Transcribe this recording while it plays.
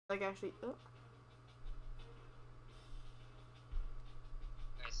Like actually, oh.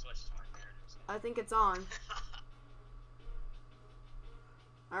 I switched on there. I think it's on.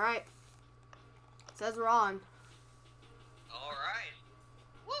 All right. Says we're on. All right.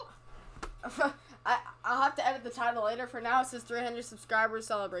 Woo! I'll have to edit the title later. For now, it says 300 subscribers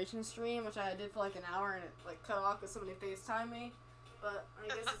celebration stream, which I did for like an hour, and it like cut off because somebody FaceTimed me. But I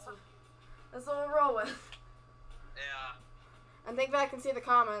guess that's what we'll roll with. Yeah. And think back and see the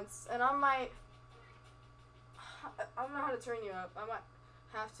comments. And I don't know how to turn you up. I might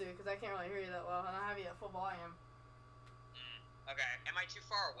have to because I can't really hear you that well. I don't have you at full volume. Okay. Am I too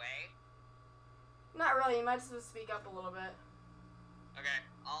far away? Not really. You might just have to speak up a little bit. Okay.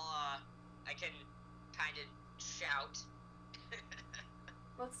 I can kind of shout.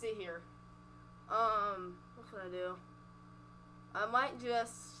 Let's see here. What can I do? I might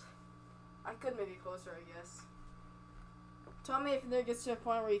just... I could maybe closer, I guess. Tell me if there gets to a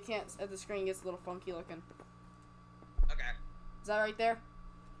point where you can't, if the screen gets a little funky looking. Okay. Is that right there?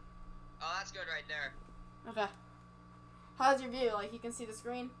 Oh, that's good right there. Okay. How's your view? Like, you can see the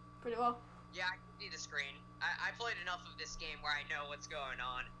screen pretty well? Yeah, I can see the screen. I played enough of this game where I know what's going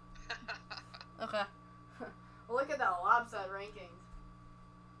on. Okay. Well, look at that lopsided rankings.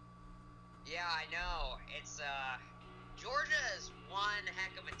 Yeah, I know. It's, Georgia is one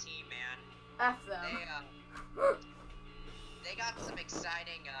heck of a team, man. F them. They got some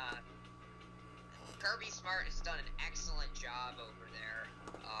exciting, Kirby Smart has done an excellent job over there.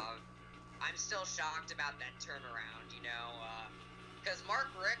 I'm still shocked about that turnaround, you know, because Mark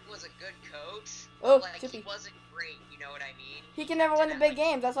Richt was a good coach, but, like, he wasn't great, you know what I mean? He can never win the big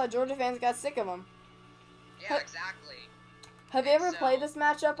games. That's why Georgia fans got sick of him. Yeah, exactly. Have you ever played this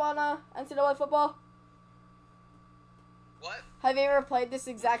matchup on NCAA football? What? Have you ever played this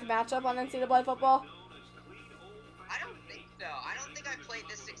exact matchup on NCAA football? I don't think so. I don't think I played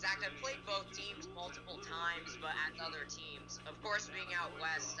this exact. I've played both teams multiple times, but at other teams. Of course, being out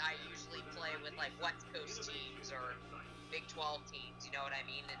west, I usually play with, like, West Coast teams or Big 12 teams, you know what I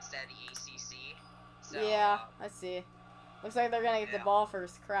mean, instead of the ACC. So, yeah, I see. Looks like they're gonna get the ball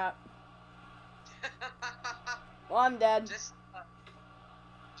first. Crap. Well, I'm dead. You just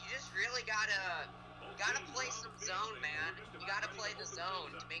really gotta play some zone, man. You gotta play the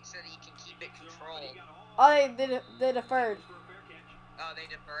zone to make sure that you can keep it controlled. Oh, they deferred. Oh, they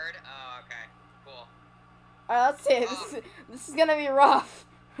deferred? Oh, okay. Cool. Alright, let's see. This is gonna be rough.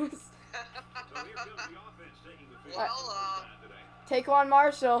 Well, Taquan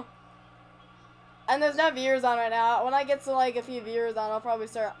Marshall. And there's no viewers on right now. When I get to like a few viewers on, I'll probably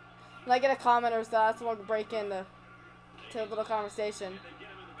start. When I get a comment or so, that's when we'll break into a little conversation.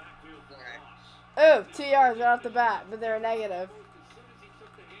 Ooh, 2 yards right off the bat, but they're negative.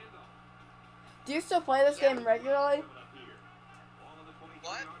 Do you still play this game regularly?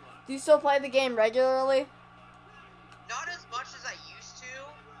 What? Do you still play the game regularly? Not as much as I used to.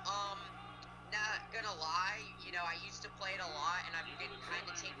 Not gonna lie, you know, I used to play it a lot, and I've been kind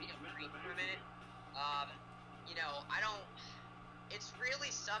of taking a break from it. You know, it's really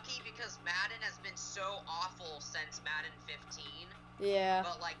sucky because Madden has been so awful since Madden 15. Yeah.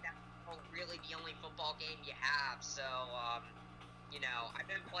 But, like, that's really the only football game you have, so, you know, I've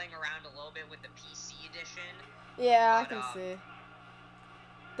been playing around a little bit with the PC edition. Yeah, but, I can see.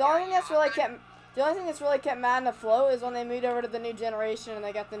 The only thing that's really kept Madden afloat is when they moved over to the new generation and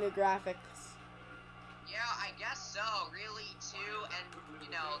they got the new graphics. Yeah, I guess so, really, too, and, you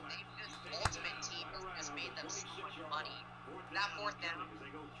know, Ultimate Team has just made them so much money. That fourth down.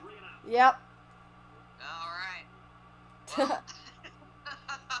 Yep. Alright. Well.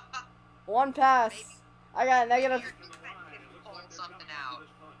 One pass. Maybe, I got a negative. Something out.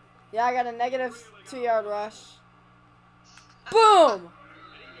 Yeah, I got a negative 2-yard rush. Boom!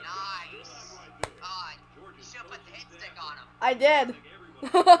 Nice. You should have put the hit stick on him. I did.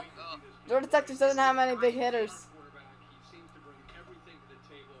 Oh. Georgia Tech just doesn't have many big hitters.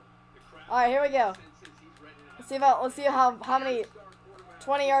 All right, here we go. Let's see how many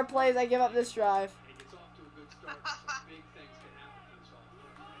 20-yard plays I give up this drive.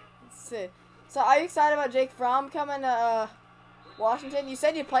 Let's see. So, are you excited about Jake Fromm coming to Washington? You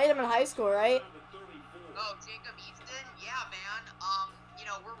said you played him in high school, right? Oh, Jacob Easton? Yeah, man. You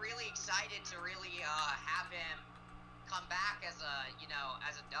know, we're really excited to really have him come back as a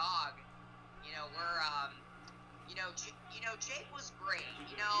dog. You know, we're Jake was great.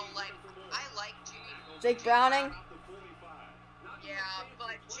 You know, like, I like Jake Browning. Yeah,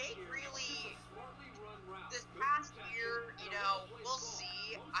 but Jake really, this past year, you know, we'll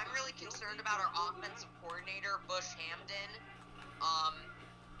see. I'm really concerned about our offensive coordinator, Bush Hamden.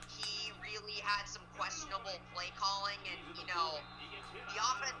 He really had some questionable play calling, and, you know, the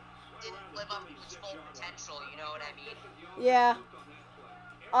offense live up to his full potential, you know what I mean? Yeah.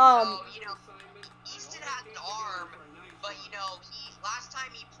 So, you know, Easton has an arm, but, you know, last time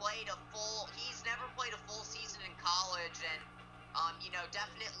he played he's never played a full season in college, and, you know,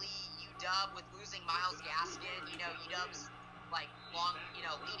 definitely UW with losing Miles Gaskin, you know, UW's, like,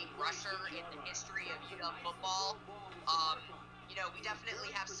 leading rusher in the history of UW football. You know, we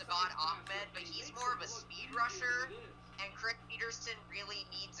definitely have Sagat Ahmed, but he's more of a speed rusher, and Chris Peterson really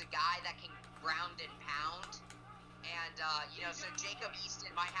needs a guy that can ground and pound. And, you know, so Jacob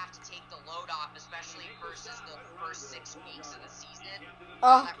Easton might have to take the load off, especially versus the first 6 weeks of the season.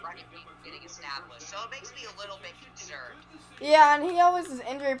 That running game getting established. So it makes me a little bit concerned. Yeah, and he always is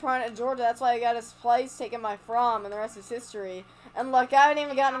injury prone at Georgia. That's why he got his place taken by Fromm, and the rest is history. And look, I haven't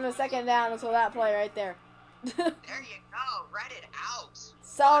even gotten him a second down until that play right there. There you go. Read it out.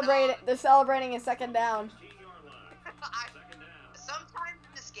 They're celebrating a second down. Sometimes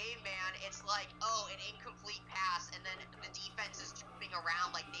in this game, man, it's like, oh, an incomplete pass, and then the defense is jumping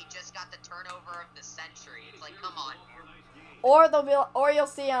around like they just got the turnover of the century. It's like, come on, man. Or you'll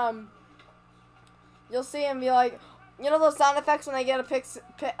see him be like, you know those sound effects when they get a pick,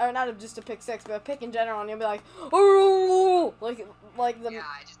 or not just a pick six, but a pick in general, and you'll be like, oh, like the. Yeah,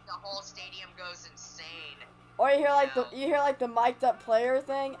 just the whole stadium goes insane. Or you hear like the mic'd up player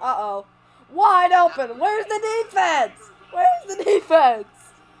thing. Wide open. Where's the defense? Where's the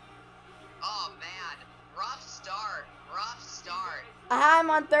defense? Oh man, rough start. I had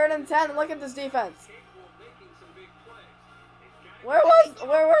him on 3rd and 10. Look at this defense. Where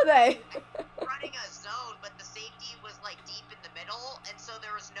were they? Running a zone, but the safety was like deep in the middle, and so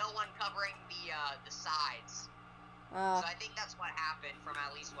there was no one covering the sides. So I think that's what happened from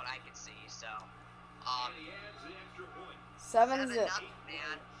at least what I could see. So, 7-0,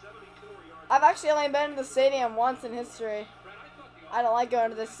 man. I've actually only been to the stadium once in history. I don't like going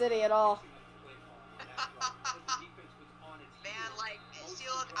to this city at all. Man, like, see,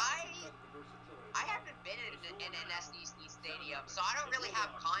 look, I haven't been in an SEC stadium, so I don't really have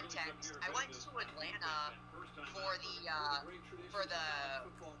context. I went to Atlanta for the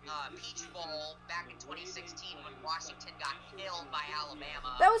Peach Bowl back in 2016 when Washington got killed by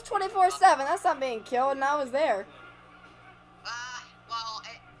Alabama. That was 24/7. That's not being killed, and I was there. Well,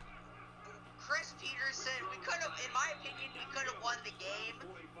 Chris Peterson, in my opinion, we could have won the game,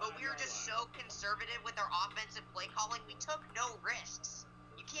 but we were just so conservative with our offensive play calling. We took no risks.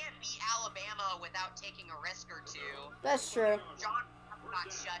 You can't beat Alabama without taking a risk or two. That's true. John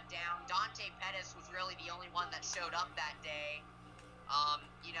got shut down. Dante Pettis was really the only one that showed up that day.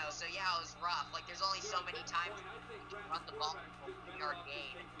 You know, so yeah, it was rough. Like, there's only so many times you can run the ball in our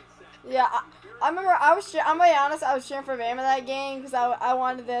game. Yeah, I remember I'm gonna be honest, I was cheering for Bama that game because I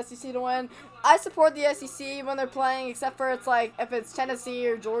wanted the SEC to win. I support the SEC when they're playing, except for it's like if it's Tennessee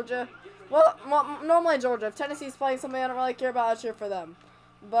or Georgia. Well, normally Georgia. If Tennessee's playing somebody I don't really care about, I cheer for them.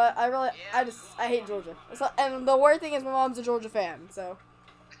 But I hate Georgia. And the weird thing is my mom's a Georgia fan, so.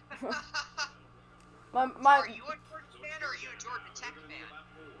 Are you a Georgia fan or are you a Georgia Tech fan?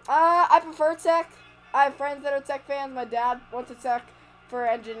 I prefer Tech. I have friends that are Tech fans. My dad went to Tech for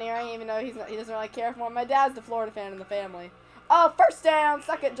engineering, even though he doesn't really care for it. My dad's the Florida fan in the family. Oh, first down.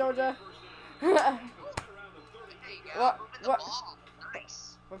 Suck it, Georgia. There you go. Moving the ball.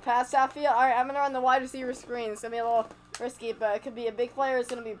 Nice. We're past half field. All right, I'm going to run the wide receiver screen. It's going to be a little risky, but it could be a big player. It's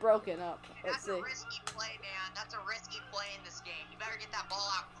going to be broken up. Let's see. That's a risky play, man. That's a risky play in this game. You better get that ball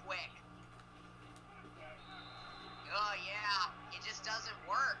out quick. Oh, yeah. It just doesn't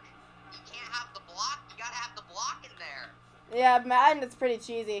work. You can't have the block. You got to have the block in there. Yeah, Madden, it's pretty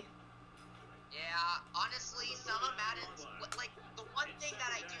cheesy. Yeah, honestly, some of Madden's, like, the one thing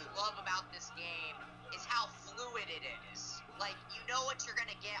that I do love about this game is how fluid it is. Like, you know what you're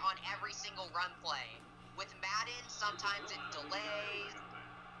going to get on every single run play. With Madden, sometimes it delays,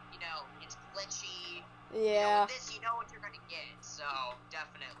 you know, it's glitchy. Yeah. You know, with this, you know what you're going to get, so,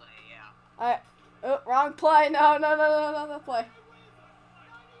 definitely, yeah. Alright. Oh, wrong play. No, that play.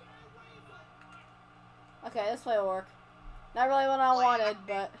 Okay, this play will work. Not really what I wanted,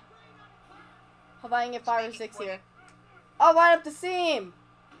 but how about I can get 5 or 6 here? Oh, right up the seam!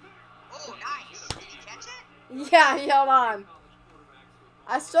 Oh, nice. Did he catch it? Yeah, he held on.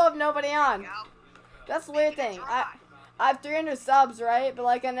 I still have nobody on. That's the weird thing. I have 300 subs, right? But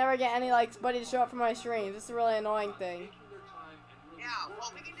like I never get any like buddy to show up for my streams. This is a really annoying thing. Yeah,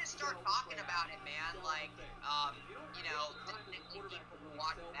 well, we can just start talking about it, man. Like, you know, people will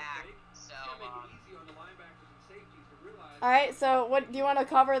watch back. So, Alright, so what do you want to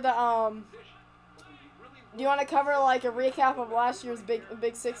cover the do you want to cover like a recap of last year's big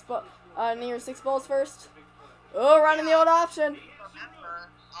New Year's Six Bowls first? Oh, running the old option. Remember,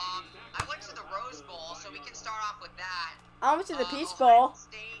 I went start off with that. I went to the Peach Ohio Bowl.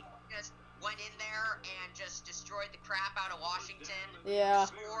 State just went in there and just destroyed the crap out of Washington. Yeah.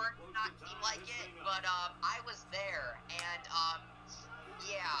 The score did not seem like it, but I was there, and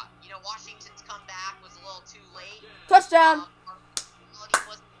yeah, you know, Washington's comeback was a little too late. Touchdown. Our quality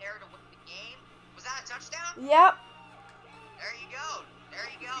wasn't there to win the game. Was that a touchdown? Yep. There you go. There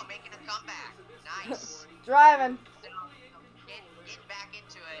you go, making a comeback. Nice. Driving. So, getting back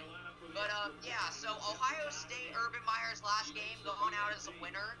into it. But, yeah, so Ohio State, Urban Meyer's last game going out as a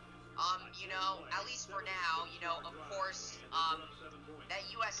winner. You know, at least for now, you know, of course, that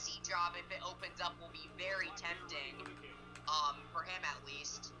USC job, if it opens up, will be very tempting, for him at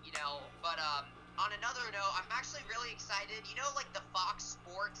least, you know. But, on another note, I'm actually really excited. You know, like, the Fox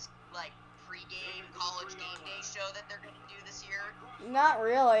Sports, like, pregame college game day show that they're going to do this year? Not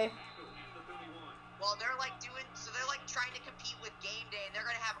really. Well, they're like they're like trying to compete with Game Day, and they're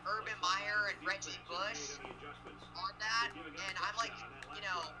gonna have Urban Meyer and Reggie Bush on that, and I'm like, you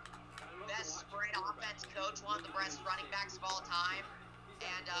know, best spread offense coach, one of the best running backs of all time,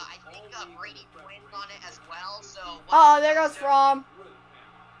 and I think Brady Quinn's on it as well. So. Oh, there goes Fromm.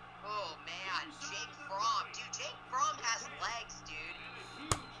 Oh man, Jake Fromm, dude, Jake Fromm has legs, dude.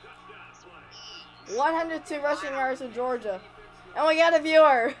 102 rushing yards for Georgia, and we got a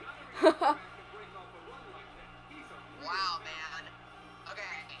viewer. Wow, man. Okay,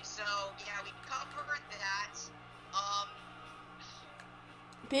 so, yeah, we covered that.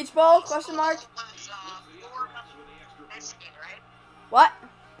 Peach Bowl, question mark? Was, Florida, Michigan, right? What?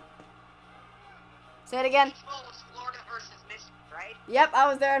 Say it again. Peach Bowl was Florida versus Michigan, right? Yep, I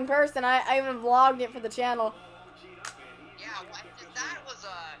was there in person. I even vlogged it for the channel. Yeah, that was,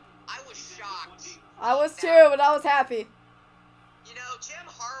 I was shocked. I was too, but I was happy. You know, Jim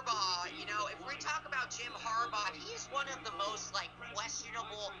Harbaugh, you know, if we talk about Jim Harbaugh, he's one of the most, like,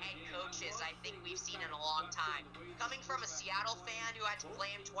 questionable head coaches I think we've seen in a long time. Coming from a Seattle fan who had to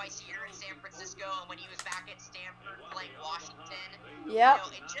play him twice a year in San Francisco, and when he was back at Stanford playing Washington, Yep. you know,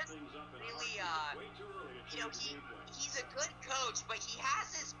 it just really, you know, he's a good coach, but he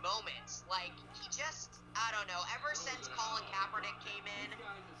has his moments. Like, he just, I don't know, ever since Colin Kaepernick came in,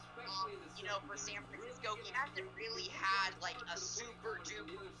 you know, for San Francisco, he hasn't really had, like, a super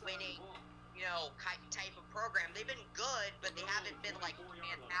duper winning, you know, type of program. They've been good, but they haven't been, like,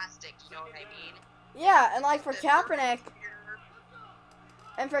 fantastic, you know what I mean? Yeah, and like for Kaepernick,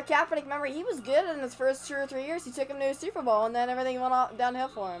 remember, he was good in his first 2 or 3 years. He took him to a Super Bowl, and then everything went downhill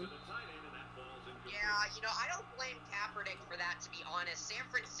for him. Yeah, you know, I don't blame Kaepernick for that, to be honest. San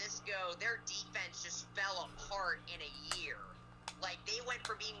Francisco, their defense just fell apart in a year. Like, they went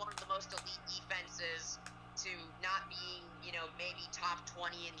from being one of the most elite defenses to not being, you know, maybe top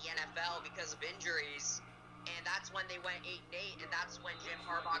 20 in the NFL because of injuries. And that's when they went 8-8, and that's when Jim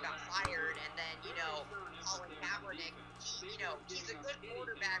Harbaugh got fired. And then, you know, Colin Kaepernick, you know, he's a good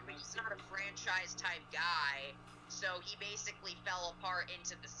quarterback, but he's not a franchise-type guy. So he basically fell apart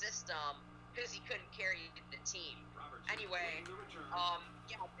into the system because he couldn't carry the team. Anyway,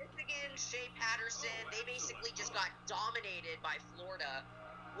 yeah, Michigan, Shea Patterson, they basically just got dominated by Florida,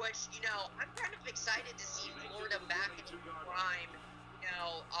 which, you know, I'm kind of excited to see Florida back into prime, you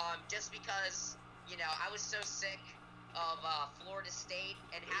know, just because, you know, I was so sick of Florida State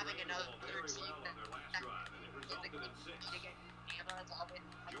and having another team that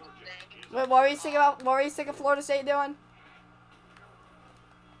Wait, what were you sick of Florida State doing?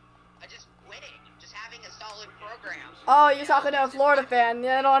 Just winning, just having a solid program. Oh, you're talking to a Florida fan. You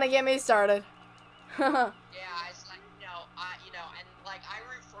don't want to get me started. Yeah, it's like, you know, and like I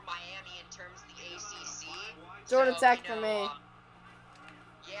root for Miami in terms of the ACC. Georgia so, Tech you know, for me.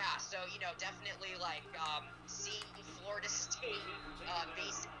 Yeah, so you know, definitely like seeing Florida State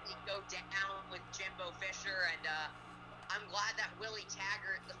basically go down with Jimbo Fisher, and I'm glad that Willie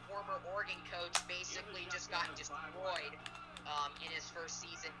Taggart, the former Oregon coach, basically just got destroyed in his first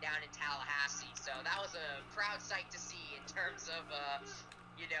season down in Tallahassee. So that was a proud sight to see in terms of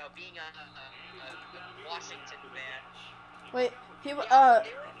you know, being a Washington fan. Wait, Yeah,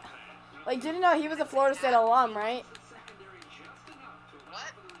 like, didn't know he was a Florida State alum, right?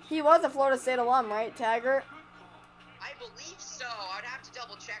 what? He was a Florida State alum, right, Taggart? I believe so. I'd have to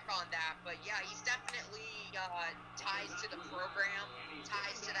double check on that, but yeah, he's definitely ties to the program,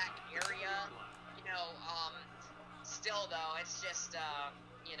 ties to that area. You know, still though, it's just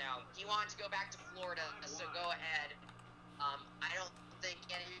you know, he wanted to go back to Florida, so go ahead. I don't think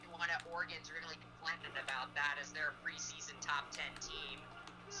anyone at Oregon's really complaining about that, as they're a preseason top 10 team.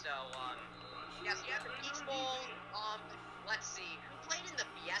 So yeah, so you have the Peach Bowl. Let's see, who played in the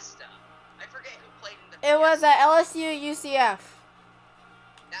Fiesta? I forget who played in the Fiesta. It was LSU UCF.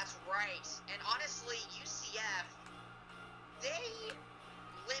 That's Right, and honestly, UCF, they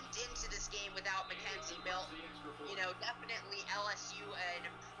limped into this game without Mackenzie Milton. You know, definitely LSU an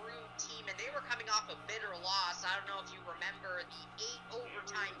improved team, and they were coming off a bitter loss. I don't know if you remember the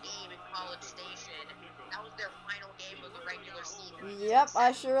 8-overtime game in College Station. That was their final game of the regular season. Yep,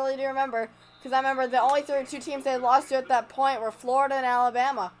 I sure really do remember. Because I remember the only two teams they lost to at that point were Florida and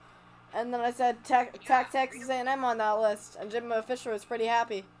Alabama. And then I said Texas A&M on that list, and Jim Fisher was pretty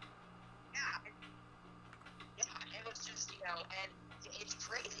happy. Yeah, it was just, you know, and it's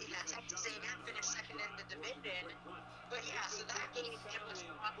crazy that Texas A&M finished second in the division. But yeah, so that game, it was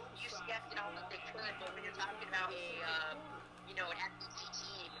UCF did all that they could, but when you're talking about a, you know, an SEC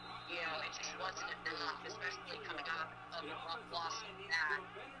team, you know, it just wasn't enough, especially coming off of a rough loss like that.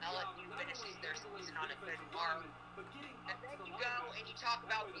 LSU finishes their season on a good mark. And then you go and you talk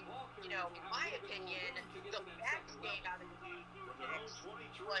about, you know, in my opinion, the best game out of the game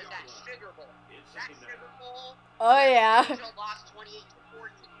was that Sugar Bowl. That Sugar Bowl. Oh, yeah. Lost 28-14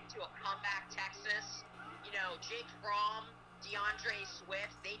 to a comeback Texas. You know, Jake Fromm, DeAndre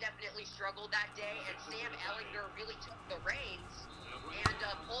Swift, they definitely struggled that day, and Sam Ehlinger really took the reins and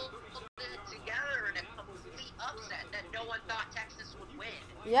pulled it together in a complete upset that no one thought Texas would win.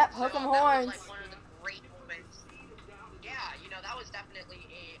 Yep, hook 'em horns. That was like one of the great moments. Yeah, you know, that was definitely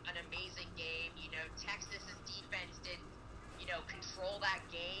an amazing game. You know, Texas's defense didn't, you know, control that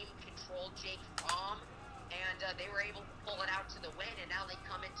game, controlled Jake Fromm, and they were able to pull it out to the win, and now they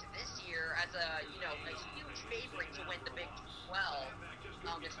come into this year as a, you know, a huge favorite to win the Big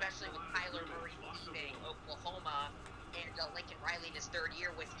 12, especially with Kyler Murray leaving Oklahoma and Lincoln Riley in his third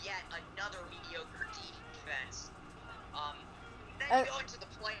year with yet another mediocre defense. Then you go into the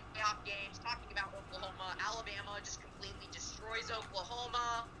playoff games, talking about Oklahoma. Alabama just completely destroys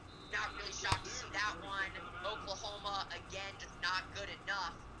Oklahoma. Not really shocked to see that one. Oklahoma, again, just not good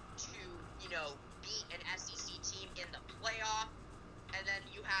enough to, you know, beat an SEC team in the playoff. And then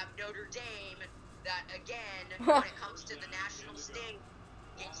you have Notre Dame that, again, when it comes to the national stage,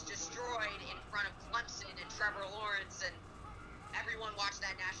 gets destroyed in front of Clemson and Trevor Lawrence, and everyone watched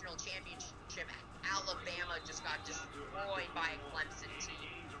that national championship. Alabama just got destroyed by a Clemson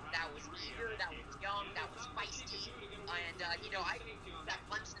team that was eager, that was young, that was feisty, and, you know, I think that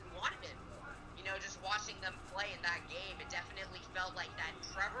Clemson wanted it. You know, just watching them play in that game, it definitely felt like that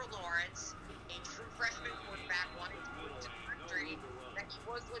Trevor Lawrence, a true freshman quarterback, wanted to prove to the country that he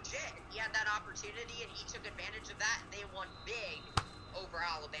was legit. He had that opportunity, and he took advantage of that, and they won big over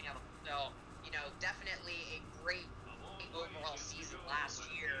Alabama. So, you know, definitely a great overall season last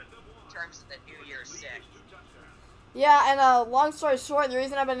year in terms of the New Year's Six. Yeah, and long story short, the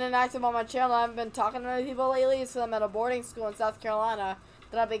reason I've been inactive on my channel, I haven't been talking to other people lately, is because I'm at a boarding school in South Carolina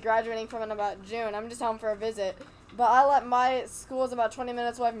that I'll be graduating from in about June. I'm just home for a visit. But my school is about 20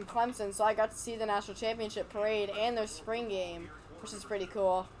 minutes away from Clemson, so I got to see the national championship parade and their spring game, which is pretty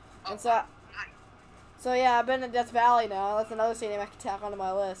cool. And so yeah, I've been to Death Valley now. That's another stadium I can tack onto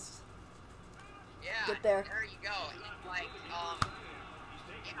my list. Yeah, get there. There you go. Like,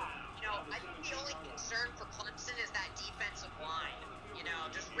 you know, I think the only concern for Clemson is that defensive line. You know,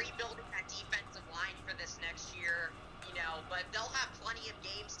 just rebuilding that defensive line for this next year. You know, but they'll have plenty of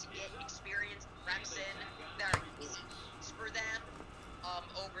games to get experience reps in that are easy for them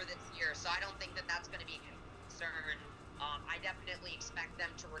over this year. So I don't think that that's going to be a concern. I definitely expect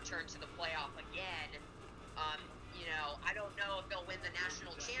them to return to the playoff again. You know, I don't know if they'll win the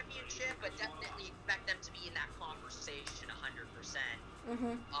national championship, but definitely expect them to be in that conversation 100%.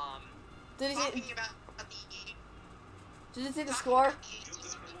 Mm-hmm. Did you see the score?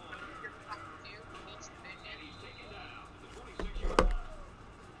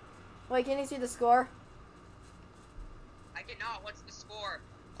 Wait, can you see the score? I cannot. What's the score?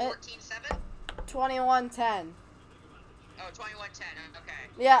 14-7? 21-10. Oh, 21-10. Okay.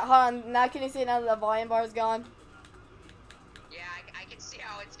 Yeah, hold on. Now can you see now that the volume bar is gone? Yeah, I can see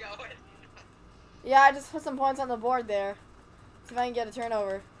how it's going. Yeah, I just put some points on the board there. See if I can get a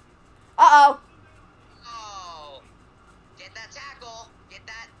turnover. Uh-oh! Oh. Get that tackle. Get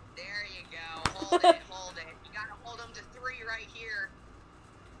that. There you go. Hold it. Hold it. You got to hold them to 3 right here.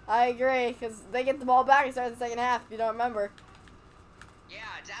 I agree, because they get the ball back and start the second half, if you don't remember.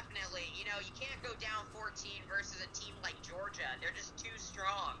 Yeah, definitely. You know, you can't go down 14 versus a team like Georgia. They're just too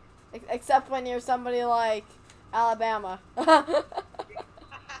strong. Except when you're somebody like Alabama. Well,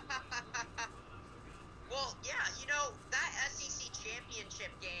 yeah, you know, that SEC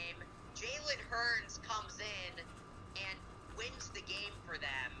championship game, Jalen Hurns comes in and wins the game for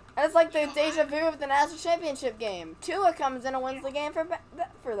them. And it's like the deja vu of the national championship game. Tua comes in and wins the game for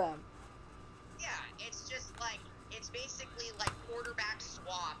them. Yeah, it's just like, it's basically like quarterback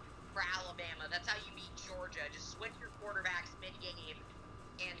swap for Alabama. That's how you beat Georgia. Just switch your quarterbacks mid-game.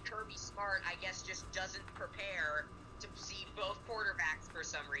 And Kirby Smart, I guess, just doesn't prepare to see both quarterbacks for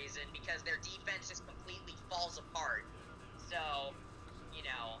some reason because their defense just completely falls apart. So, you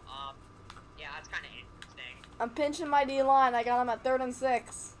know, yeah, that's kind of interesting. I'm pinching my D-line. I got him at 3rd and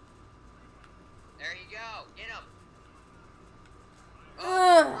 6. There you go. Get him.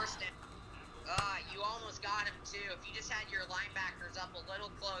 First down. You almost got him, too. If you just had your linebackers up a little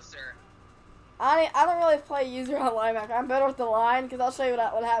closer. I don't really play user on linebacker. I'm better with the line because I'll show you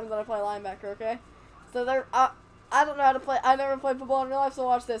what happens when I play linebacker, okay? So I don't know how to play. I never played football in real life, so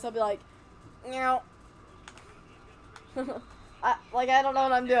watch this. I'll be like, you know. I don't know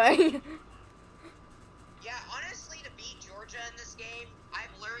what I'm doing. Yeah, honestly, to beat Georgia in this game,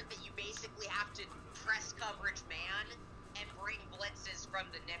 I've learned that you basically have to press coverage man and bring blitzes from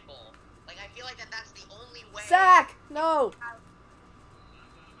the nickel. Like, I feel like that's the only way. Sack! No!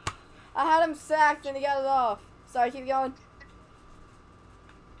 I had him sacked and he got it off. Sorry, keep going.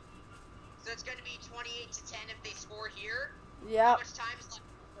 So it's going to be 28-10 if they score here? Yep. How much time is left in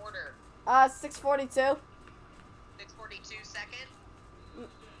the quarter? 6:42. 6:42 seconds?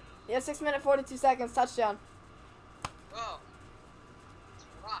 Yeah, 6 minutes, 42 seconds. Touchdown. Whoa. It's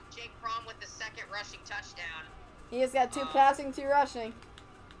rough. Jake Fromm with the second rushing touchdown. He has got 2 passing, 2 rushing.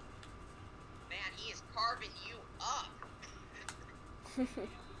 Man, he is carving you up.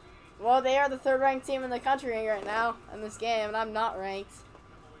 Well, they are the 3rd ranked team in the country right now in this game, and I'm not ranked.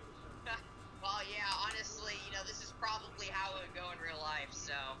 Well, yeah, honestly, you know, this is probably how it would go in real life,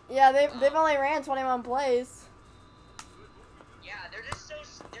 so. Yeah, they've only ran 21 plays. Yeah, they're just so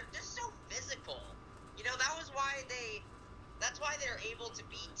physical. You know, that's why they're able to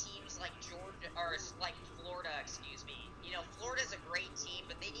beat teams like Georgia, or like Florida, excuse me. You know, Florida's a great team,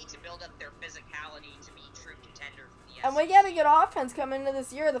 but they need to build up their physicality to be true contenders for the SEC. And we got a good offense coming into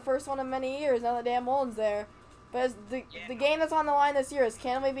this year, the first one in many years, now that Dan Mullen's there. But the game that's on the line this year is,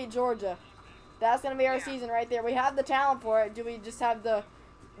 can we beat Georgia? That's going to be our season right there. We have the talent for it. Do we just have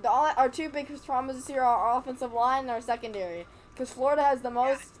our 2 biggest problems this year are our offensive line and our secondary. Because Florida has the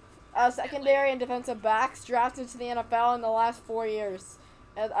most secondary and defensive backs drafted to the NFL in the last 4 years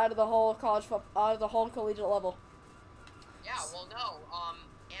out of the whole collegiate level. Yeah, well, no.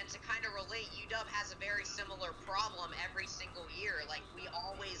 And to kind of relate, UW has a very similar problem every single year. Like, we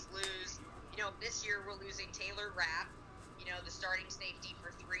always lose. You know, this year we're losing Taylor Rapp, you know, the starting safety for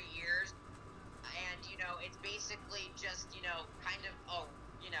 3 years. And, you know, it's basically just, you know, kind of,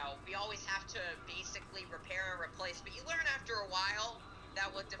 we always have to basically repair and replace. But you learn after a while that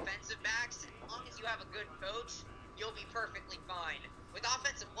with defensive backs, as long as you have a good coach, you'll be perfectly fine. With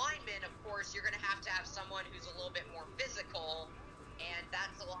offensive linemen, of course, you're going to have someone who's a little bit more physical, and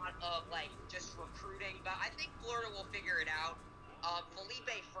that's a lot of, like, just recruiting. But I think Florida will figure it out.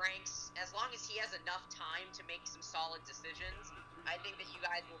 Felipe Franks, as long as he has enough time to make some solid decisions, I think that you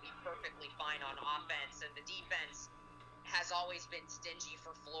guys will be perfectly fine on offense. And the defense has always been stingy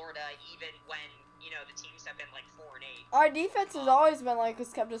for Florida, even when, you know, the teams have been, like, 4-8. Our defense has always been, like,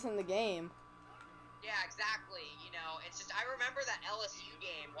 what's kept us in the game. Yeah, exactly. You know, it's just, I remember that LSU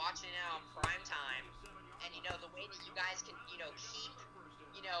game, watching it on prime time, and, you know, the way that you guys can, you know, keep,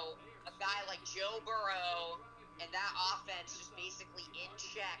 you know, a guy like Joe Burrow and that offense just basically in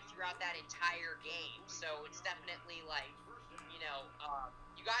check throughout that entire game. So it's definitely like, you know,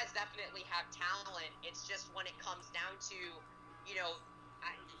 you guys definitely have talent. It's just when it comes down to, you know,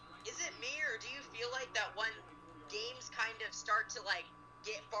 is it me, or do you feel like that when games kind of start to, like,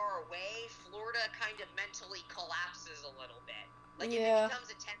 get far away, Florida kind of mentally collapses a little bit? Like, if it becomes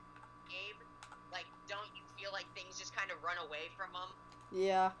a 10 game, like, don't you feel like things just kind of run away from them?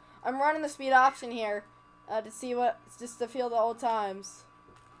 Yeah. I'm running the speed option here to see just to feel the old times.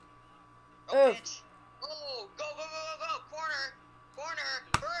 Oh, pitch. Oh, go, go, go, go, go. Corner,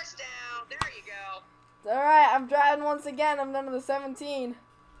 first down. There you go. All right, I'm driving once again. I'm down to the 17.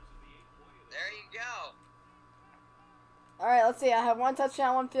 There you go. All right, let's see. I have 1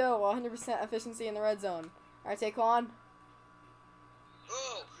 touchdown, 1 field goal, 100% efficiency in the red zone. All right, Taquan.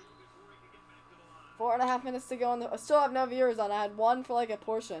 Ooh. 4.5 minutes to go. I still have no viewers on. I had 1 for, like, a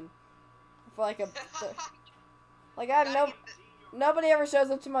portion. For, like, like, I have nobody ever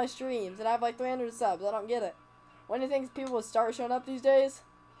shows up to my streams, and I have, like, 300 subs. I don't get it. When do you think people would start showing up these days?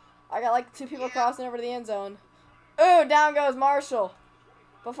 I got, like, 2 people crossing over to the end zone. Ooh, down goes Marshall.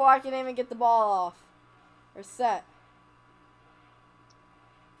 Before I can even get the ball off. Or set.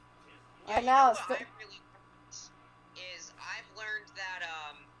 Yeah, right now, what I really is I've learned that,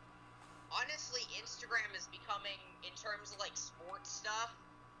 honestly, Instagram is becoming, in terms of, like, sports stuff,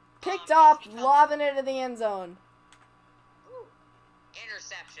 picked off, lobbing it into the end zone. Ooh,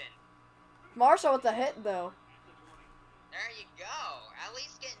 interception. Marshall with the hit, though. There you go. At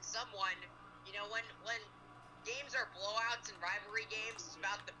least getting someone. You know, when games are blowouts and rivalry games, it's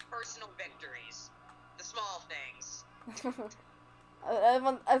about the personal victories, the small things.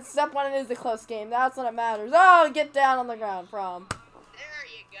 Except when it is a close game. That's when it matters. Oh, get down on the ground, From. There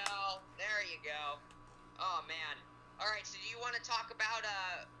you go. There you go. Oh, man. All right, so do you want to talk about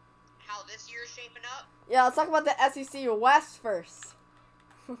how this year is shaping up? Yeah, let's talk about the SEC West first.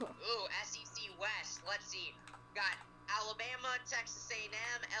 Ooh, SEC West. Let's see. Got Alabama, Texas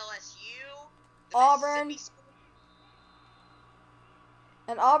A&M, LSU, Auburn.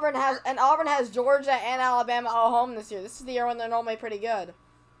 And Auburn has Georgia and Alabama all home this year. This is the year when they're normally pretty good.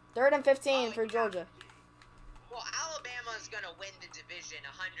 3rd and 15 for Georgia. Well, Alabama is going to win the division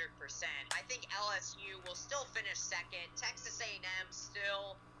 100%. I think LSU will still finish second. Texas A&M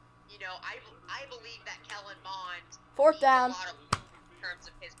still, you know, I believe that Kellen Mond 4th down. A lot of in terms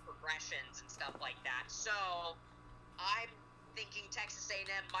of his progressions and stuff like that. So, I'm thinking Texas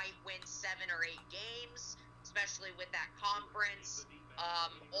A&M might win 7 or 8 games, especially with that conference.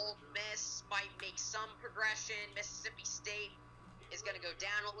 Ole Miss might make some progression. Mississippi State is going to go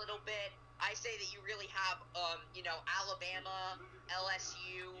down a little bit. I say that you really have, you know, Alabama,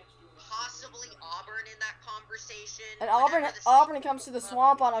 LSU, possibly Auburn in that conversation. And Auburn comes to the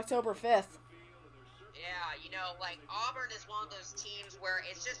Swamp on October 5th. Yeah, you know, like, Auburn is one of those teams where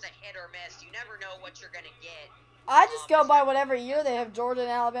it's just a hit or miss. You never know what you're going to get. I just go by whatever year they have Georgia and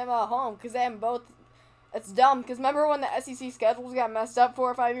Alabama at home, because they have both. It's dumb, because remember when the SEC schedules got messed up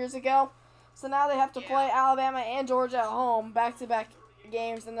 4 or 5 years ago? So now they have to play Alabama and Georgia at home, back-to-back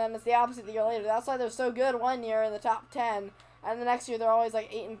games, and then it's the opposite the year later. That's why they're so good one year in the top 10, and the next year they're always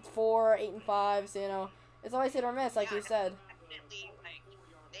like 8-4, 8-5. So you know, it's always hit or miss, like you said. Definitely, like,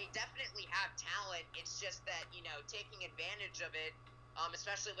 they definitely have talent. It's just that, you know, taking advantage of it,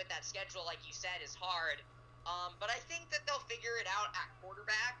 especially with that schedule, like you said, is hard. But I think that they'll figure it out at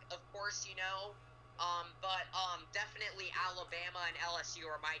quarterback, of course, you know. But definitely Alabama and LSU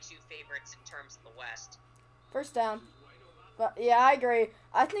are my 2 favorites in terms of the West. 1st down. But yeah, I agree.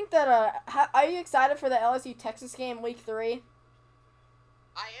 I think that are you excited for the LSU Texas game week 3?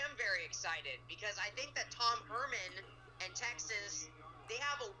 I am very excited because I think that Tom Herman and Texas, they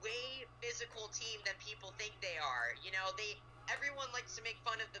have a way physical team than people think they are. You know, everyone likes to make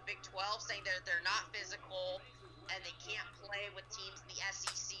fun of the Big 12, saying that they're not physical and they can't play with teams in the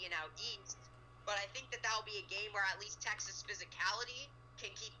SEC and out east. But I think that that'll be a game where at least Texas physicality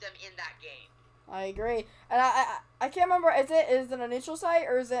can keep them in that game. I agree, and I can't remember. Is it a neutral site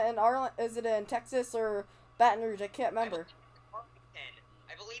or is it in Arlington? Is it in Texas or Baton Rouge? I can't remember.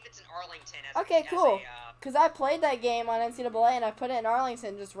 I believe it's in Arlington. Okay, cool. Because I played that game on NCAA and I put it in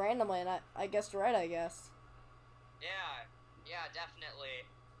Arlington just randomly, and I guessed right. I guess. Yeah, definitely.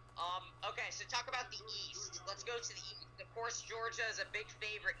 Okay, so talk about the East. Let's go to the East. Of course, Georgia is a big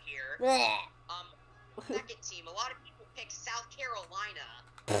favorite here. Second team. A lot of people pick South Carolina.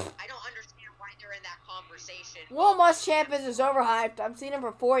 I don't understand why they're in that conversation. Will Muschamp is overhyped. I've seen him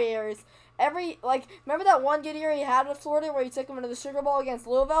for 4 years. Remember that one good year he had with Florida where he took him into the Sugar Bowl against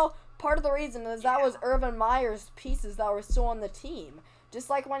Louisville? Part of the reason is that was Urban Meyer's pieces that were still on the team. Just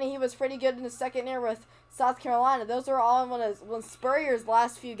like when he was pretty good in his second year with South Carolina. Those were all when Spurrier's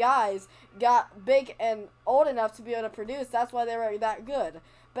last few guys got big and old enough to be able to produce. That's why they were that good.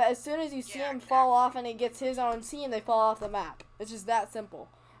 But as soon as you see him fall off and he gets his own team, they fall off the map. It's just that simple.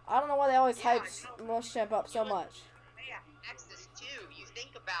 I don't know why they always hype Muschamp up so much. Yeah, Texas too. You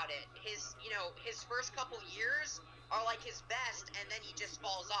think about it. His first couple years are like his best, and then he just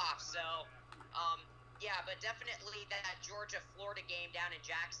falls off. So, yeah, but definitely that Georgia-Florida game down in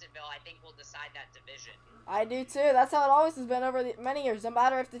Jacksonville, I think, will decide that division. I do too. That's how it always has been over many years. No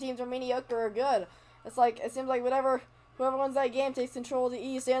matter if the teams are mediocre or good. It seems like whoever wins that game takes control of the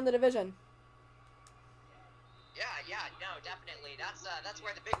East and the division. Yeah, no, definitely. That's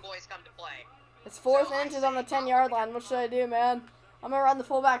where the big boys come to play. It's 4th and inches on the 10-yard line. What should I do, man? I'm gonna run the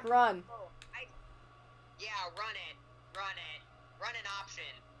fullback run. Yeah, run it. Run an option.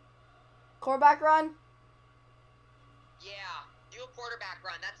 Quarterback run? Yeah, do a quarterback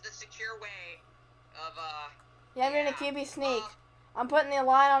run. That's the secure way of Yeah, I'm gonna QB sneak. I'm putting the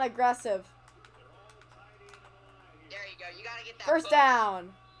line on aggressive. There you go. You gotta get that. First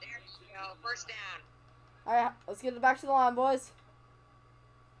down. There you go. First down. All right, let's get it back to the line, boys.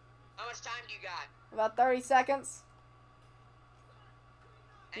 How much time do you got? About 30 seconds.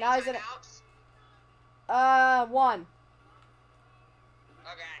 Any Now he's in timeouts? 1.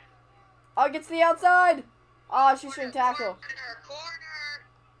 Okay. Oh, gets to the outside. Oh, shoestring tackle. Corner.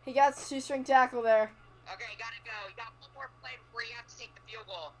 He got shoestring tackle there. Okay, gotta go. You got one more play before you have to take the field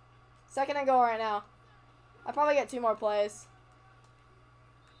goal. 2nd and goal right now. I probably get 2 more plays.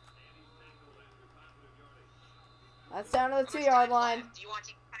 That's down to the 2-yard line. Do you want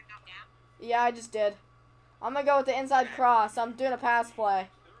to back up now? Yeah, I just did. I'm going to go with the inside cross. I'm doing a pass play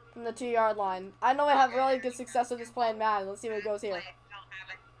from the 2-yard line. I know I have really good success with this play in Madden. Let's see what goes here.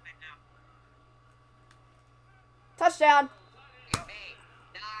 Touchdown.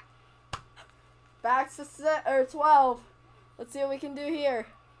 Back to 12. Let's see what we can do here.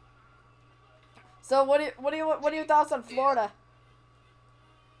 So what are your thoughts on Florida?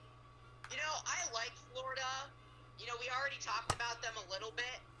 You know, I like Florida. You know, we already talked about them a little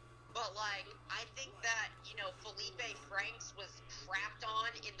bit, but like I think that, you know, Felipe Franks was crapped on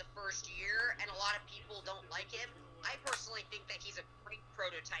in the first year, and a lot of people don't like him. I personally think that he's a great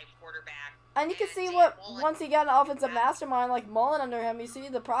prototype quarterback. And you can see what, once he got an offensive mastermind like Mullen under him, you see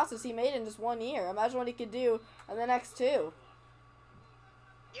the process he made in just 1 year. Imagine what he could do in the next 2.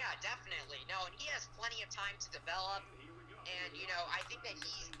 Yeah, definitely. No, and he has plenty of time to develop. And, you know, I think that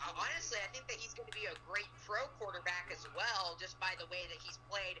honestly, I think that he's going to be a great pro quarterback as well, just by the way that he's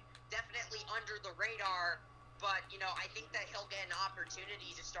played. Definitely under the radar. But, you know, I think that he'll get an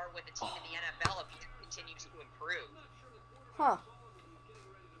opportunity to start with a team in the NFL if he continues to improve. Huh.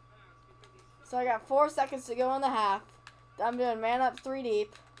 So I got 4 seconds to go in the half. I'm doing man up 3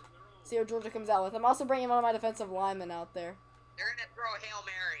 deep. See what Georgia comes out with. I'm also bringing one of my defensive linemen out there. They're going to throw a Hail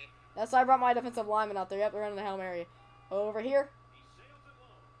Mary. That's why I brought my defensive lineman out there. Yep, they're running the Hail Mary. Over here.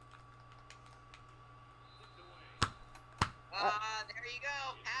 There you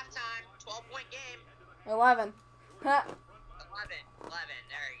go. Halftime. 12-point game. 11. 11.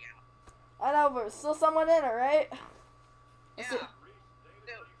 There you go. I know, but still someone in it, right? Yeah. So,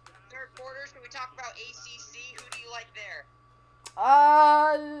 third quarter, can we talk about ACC? Who do you like there?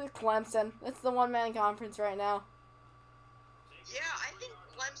 Clemson. It's the one-man conference right now. Yeah, I think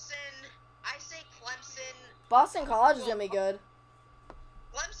Clemson. I say Clemson. Boston College is going to be good.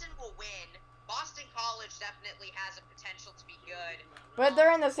 Clemson will win. Boston College definitely has a potential to be good. But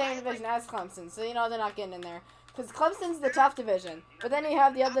they're in the same division as Clemson, so you know they're not getting in there. Because Clemson's the tough division. But then you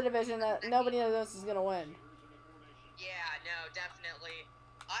have the other division that nobody knows is going to win. Yeah, no, definitely.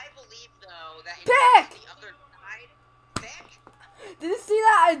 I believe, though, that Pick! The other side... Pick? Did you see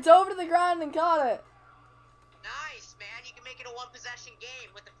that? I dove to the ground and caught it. Nice, man. You can make it a one-possession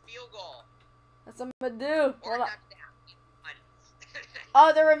game with a field goal. That's what I'm going to do. Or a touchdown.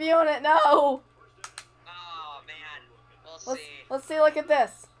 Oh, they're reviewing it. No. Oh, man. We'll see. Let's see. Look at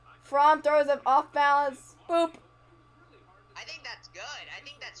this. Fromm throws it off balance. Boop. I think that's good. I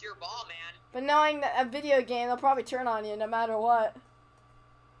think that's your ball, man. But knowing that a video game, they'll probably turn on you no matter what.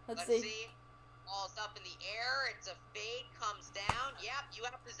 Let's see. Ball's up in the air. It's a fade. Comes down. Yep, you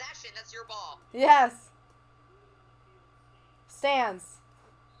have possession. That's your ball. Yes. Stands.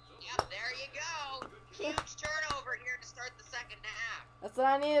 Yep, there you go. Huge turnover here to start the second half. That's what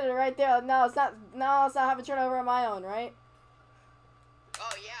I needed right there. No, it's not. No, it's not having turnover on my own, right?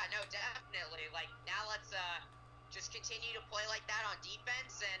 Oh yeah, no, definitely. Like now, let's just continue to play like that on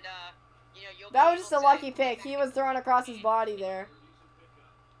defense, and you know you'll. That was just a lucky pick. He was throwing across his body there.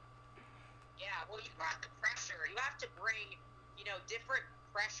 Yeah, well, you brought the pressure. You have to bring, you know, different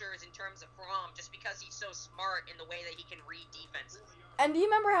pressures in terms of Fromm, just because he's so smart in the way that he can read defenses. And do you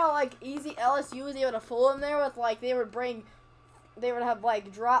remember how, like, easy LSU was able to fool him there with, like, they would have,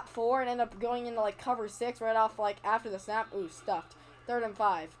 like, drop 4 and end up going into, like, cover 6 right off, like, after the snap. Ooh, stuffed. 3rd and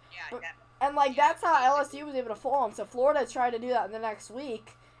 5. Yeah, yeah. And, like, that's how LSU was able to fool him. So Florida tried to do that in the next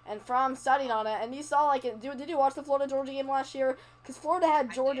week, and Fromm studied on it. And you saw, like, did you watch the Florida-Georgia game last year? Because Florida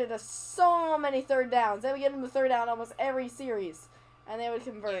had Georgia to so many 3rd downs. They would get them the 3rd down almost every series, and they would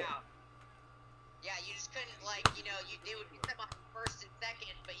convert. Yeah, you just couldn't, like, you know, they would get them on 1st and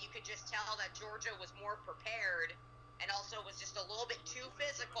 2nd, but you could just tell that Georgia was more prepared and also was just a little bit too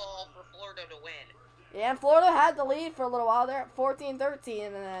physical for Florida to win. Yeah, and Florida had the lead for a little while there at 14-13,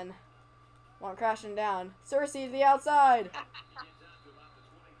 and then went crashing down. Cersei to the outside.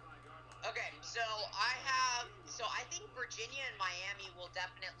 Okay, so I think Virginia and Miami will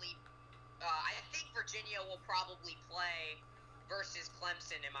definitely, I think Virginia will probably play versus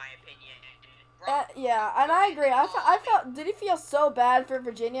Clemson, in my opinion. Yeah, and I agree. I felt. Did you feel so bad for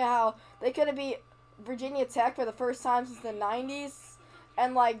Virginia how they couldn't beat Virginia Tech for the first time since the 90s,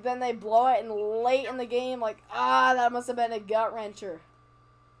 and like then they blow it and late in the game, like that must have been a gut wrencher.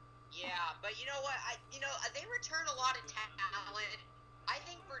 Yeah, but you know what? They return a lot of talent. I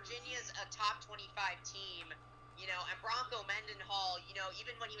think Virginia's a top 25 team. You know, and Bronco Mendenhall, you know,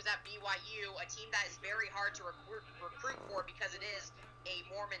 even when he was at BYU, a team that is very hard to recruit for because it is a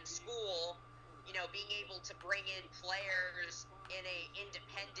Mormon school. You know, being able to bring in players in a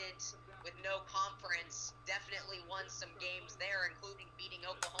independent conference. Definitely won some games there, including beating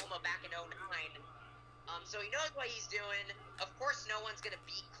Oklahoma back in 09. So he knows what he's doing. Of course, no one's going to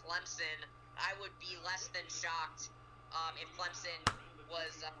beat Clemson. I would be less than shocked if Clemson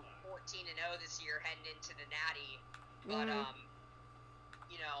was 14-0 this year heading into the Natty. But,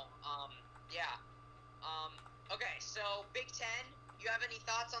 yeah. Okay, so Big Ten. You have any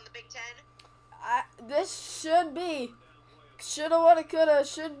thoughts on the Big Ten? This should be. Shoulda, woulda, coulda,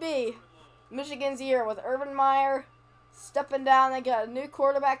 should be Michigan's year with Urban Meyer stepping down. They got a new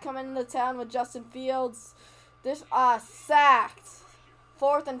quarterback coming into town with Justin Fields. This sacked.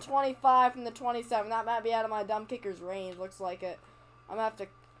 4th and 25 from the 27. That might be out of my dumb kicker's range. Looks like it. I'm gonna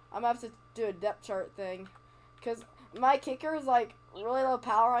have to do a depth chart thing, cause my kicker is like really low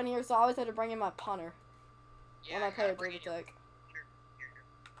power on here, so I always had to bring in my punter when I play with Georgia Tech.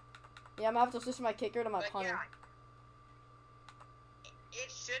 Yeah, I'm gonna have to switch my kicker to my punter. Yeah, it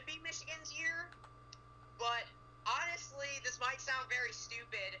should be Michigan's year, but honestly, this might sound very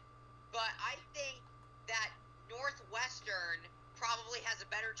stupid, but I think that Northwestern probably has a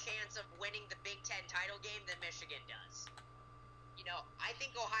better chance of winning the Big Ten title game than Michigan does. You know, I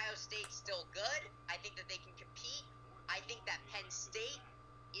think Ohio State's still good. I think that they can compete. I think that Penn State,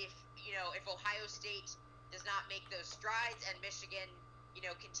 if Ohio State does not make those strides and Michigan,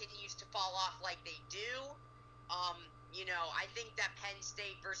 continues to fall off like they do, I think that Penn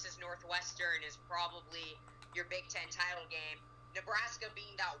State versus Northwestern is probably your Big Ten title game. Nebraska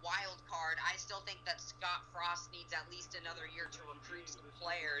being that wild card, I still think that Scott Frost needs at least another year to recruit some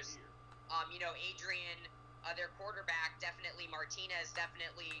players. Adrian, their quarterback, definitely Martinez,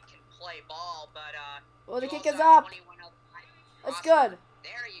 definitely can play ball, but well, the kick is up. That's good.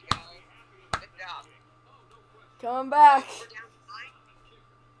 There you go. Good job. Coming back. So we're down to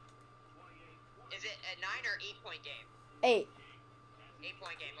 9. Is it a 9 or 8-point game? 8.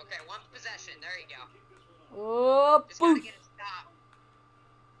 8-point game. Okay, 1 possession. There you go. Oh, just gotta get a stop.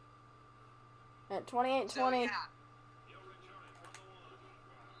 At 28-20. So, yeah.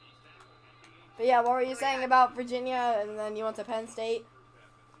 But yeah, what were you saying about Virginia, and then you went to Penn State?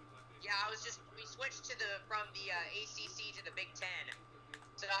 Yeah, we switched from the ACC to the Big Ten.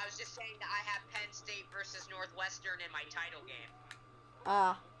 So I was just saying that I have Penn State versus Northwestern in my title game.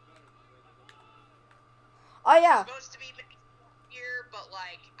 Oh yeah. It's supposed to be here, but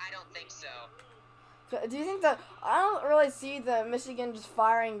I don't think so. Do you think that I don't really see the Michigan just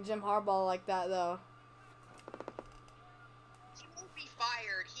firing Jim Harbaugh like that though? He won't be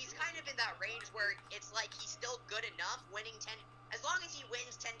fired. He's kind of in that range where it's like he's still good enough, winning 10. As long as he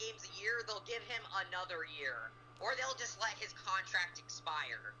wins 10 games a year, they'll give him another year, or they'll just let his contract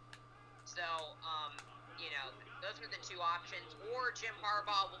expire. So, those are the 2 options. Or Jim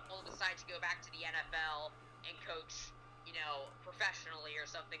Harbaugh will decide to go back to the NFL and coach, professionally or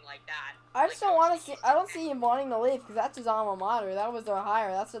something like that. I just don't want to see. I don't see him wanting to leave because that's his alma mater. That was their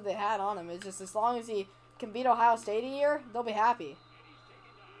hire. That's what they had on him. It's just as long as he can beat Ohio State a year, they'll be happy.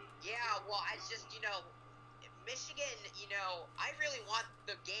 Yeah, well, it's just Michigan. I really want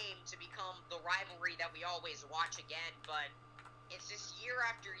the game to become the rivalry that we always watch again, but it's just year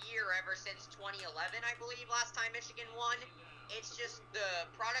after year ever since 2011, I believe, last time Michigan won. It's just the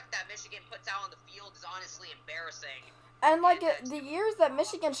product that Michigan puts out on the field is honestly embarrassing. And the years that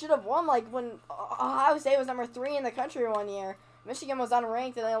Michigan should have won, like when Ohio State was number 3 in the country one year, Michigan was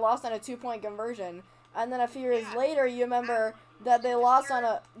unranked and they lost on a 2-point conversion. And then a few years later, you remember that they lost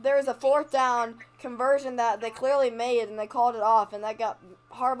on there was a 4th down conversion that they clearly made and they called it off, and that got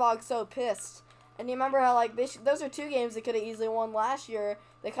Harbaugh so pissed. And you remember how those are 2 games they could have easily won last year.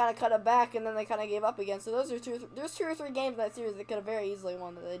 They kind of cut it back and then they kind of gave up again. So there's 2 or 3 games in that series they could have very easily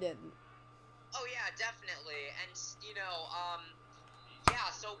won that they didn't. Oh yeah, definitely. And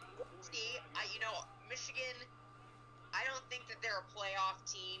so we'll see. Michigan, I don't think that they're a playoff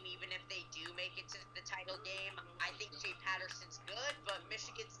team, even if they do make it to the title game. I think Jay Patterson's good, but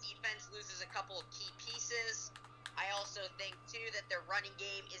Michigan's defense loses a couple of key pieces. I also think, too, that their running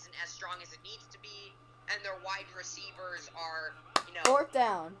game isn't as strong as it needs to be, and their wide receivers are, 4th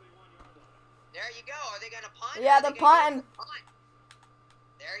down. There you go. Are they going to punt? Yeah, they're punting.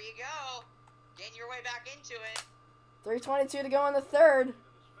 There you go. Getting your way back into it. 3:22 to go in the 3rd.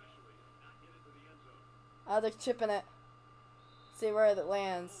 They're chipping it. See where it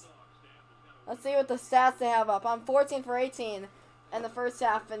lands. Let's see what the stats they have up. I'm 14 for 18 in the first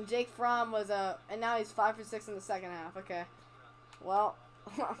half, and Jake Fromm was and now he's 5 for 6 in the second half. Okay. Well.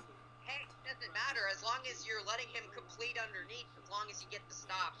 Hey, it doesn't matter as long as you're letting him complete underneath. As long as you get the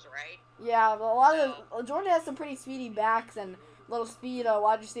stops, right? Yeah, but a lot of Georgia has some pretty speedy backs and little speed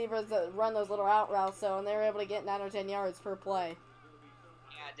wide receivers that run those little out routes, and they were able to get 9 or 10 yards per play.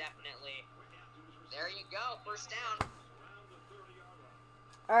 Yeah, definitely. There you go. First down.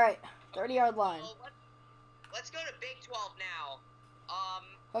 All right, 30-yard line. Well, let's go to Big 12 now.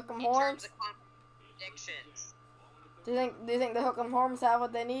 Hook 'em in horns. terms of predictions. Do you think the Hook 'em horns have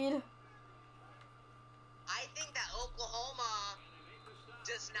what they need? I think that Oklahoma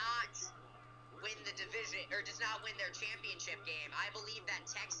does not win the division, or does not win their championship game. I believe that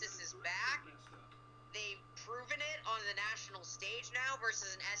Texas is back. They've proven it on the national stage now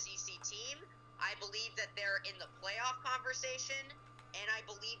versus an SEC team. I believe that they're in the playoff conversation, and I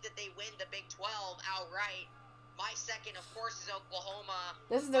believe that they win the Big 12 outright. My second, of course, is Oklahoma.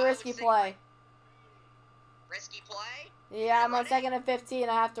 This is the risky play. Risky play? Yeah, I'm on 2nd and 15.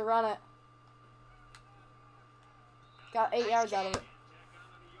 I have to run it. Got 8 yards out of it.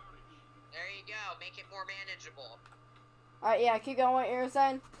 There you go. Make it more manageable. All right, yeah, keep going. What you were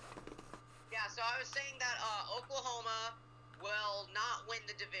saying? Yeah, so I was saying that Oklahoma will not win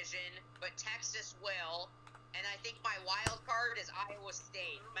the division, but Texas will. And I think my wild card is Iowa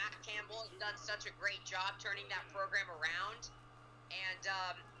State. Matt Campbell has done such a great job turning that program around. And,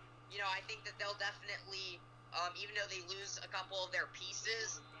 you know, I think that they'll definitely, even though they lose a couple of their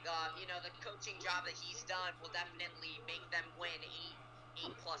pieces, you know, the coaching job that he's done will definitely make them win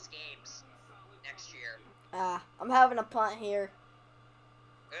 8+ games next year. I'm having a punt here.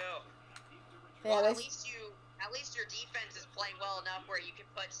 Ooh. Yeah, well, at least your defense is playing well enough where you can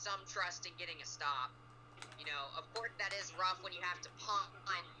put some trust in getting a stop. You know, of course that is rough when you have to punt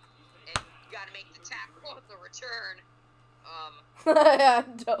and you got to make the tackle with the return. Yeah,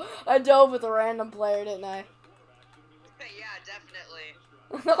 I dove with a random player, didn't I? Yeah, definitely.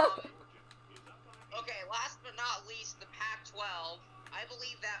 Okay, last but not least, the Pac-12. I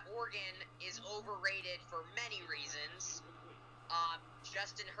believe that Oregon is overrated for many reasons.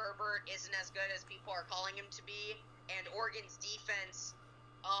 Justin Herbert isn't as good as people are calling him to be, and Oregon's defense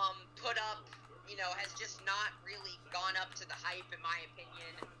put up, you know, has just not really gone up to the hype, in my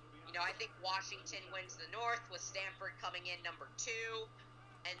opinion. You know, I think Washington wins the North with Stanford coming in number 2.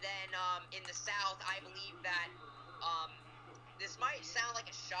 And then in the South, I believe that this might sound like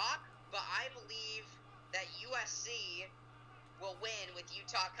a shock, but I believe that USC will win with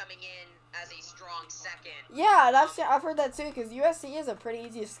Utah coming in as a strong second. Yeah, I've heard that too, because USC is a pretty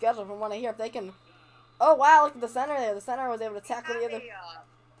easy schedule from what I hear. If they can... Oh, wow, look at the center there. The center was able to tackle the other...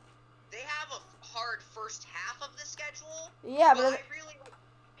 They have a hard first half of the schedule. Yeah, but I really like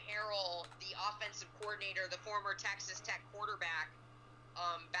Harrell, the offensive coordinator, the former Texas Tech quarterback,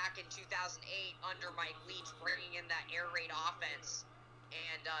 back in 2008 under Mike Leach, bringing in that air raid offense.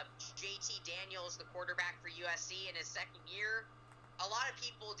 And JT Daniels, the quarterback for USC in his second year. A lot of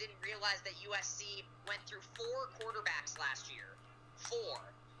people didn't realize that USC went through 4 quarterbacks last year. 4.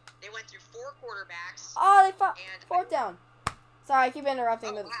 They went through 4 quarterbacks. Oh, they fought. 4th down. Sorry, I keep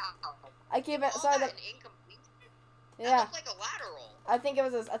interrupting. Oh, wow. I keep it. Sorry. That incomplete? Yeah. That looked like a lateral. I think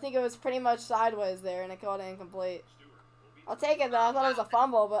it was pretty much sideways there, and it called it incomplete. I'll take it though. I thought it was a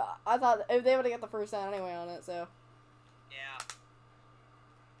fumble, but I thought they would have get the first down anyway on it. So. Yeah.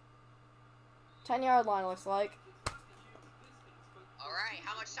 10-yard line looks like. All right.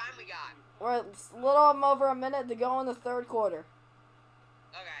 How much time we got? We're a little over a minute to go in the 3rd quarter.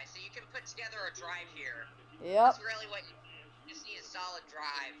 Okay, so you can put together a drive here. Yep. That's really what you just need, a solid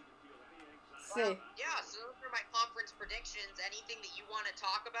drive. See. Yeah, so those are my conference predictions. Anything that you want to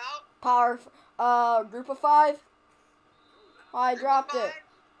talk about? Group of 5. Oh, I dropped it.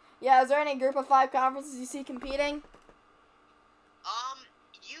 Yeah, is there any group of 5 conferences you see competing?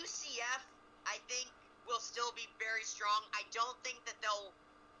 UCF, I think, will still be very strong. I don't think that they'll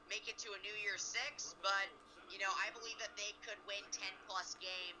make it to a New Year's 6, but, you know, I believe that they could win 10+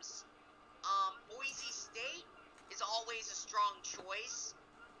 games. Boise State is always a strong choice.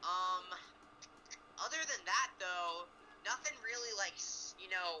 Other than that, though, nothing really like,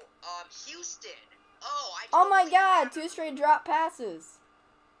 you know, Houston. Oh my God, 2 straight drop passes.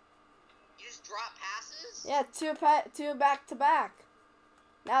 You just drop passes? Yeah, 2 back to back.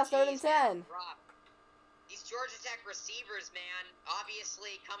 Now it's 3rd and 10. These Georgia Tech receivers, man,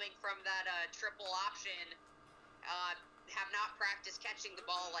 obviously coming from that triple option, have not practiced catching the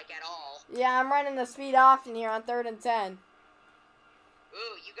ball like at all. Yeah, I'm running the speed option here on 3rd and 10.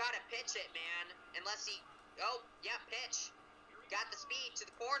 Ooh, you gotta pitch it, man. Unless he, pitch. Got the speed to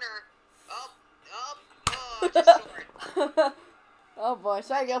the corner. Just short. Oh boy,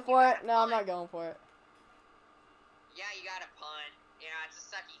 should I go for it? No, I'm not going for it. Yeah, you gotta punt. Yeah, it's a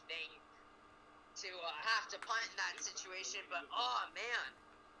sucky thing to have to punt in that situation, but oh man.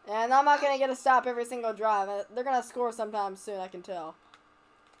 And I'm not going to get a stop every single drive. They're going to score sometime soon, I can tell.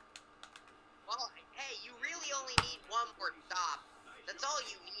 Well, hey, you really only need 1 more stop. That's all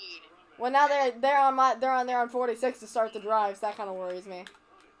you need. Well, now they're on 46 to start the drive, so that kind of worries me.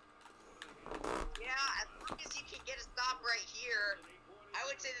 Yeah, as long as you can get a stop right here, I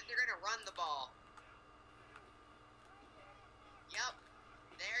would say that they're gonna run the ball. Yep.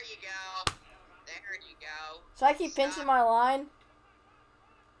 There you go. There you go. Should I keep pinching my line?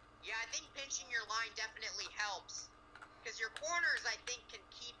 Yeah, I think pinching your line definitely helps. Because your corners, I think, can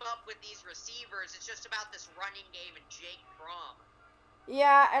keep up with these receivers. It's just about this running game and Jake Fromm.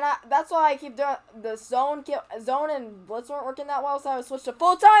 Yeah, and that's why I keep doing the zone and blitz weren't working that well, so I switched to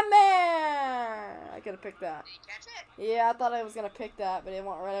full-time man. I could have picked that. Did you catch it? Yeah, I thought I was gonna pick that, but it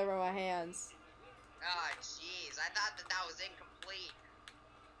went right over my hands. Oh, jeez. I thought that was incomplete.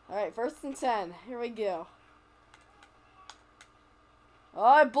 All right, 1st and 10. Here we go.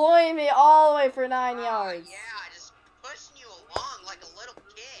 Oh, it blowing me all the way for 9 yards. Yeah, just pushing you along like a little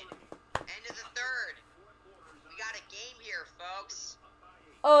kid. End of the 3rd. We got a game here, folks.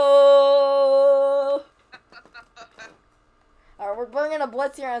 Oh! All right, we're bringing a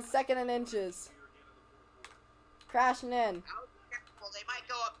blitz here on 2nd and inches. Crashing in. Well, they might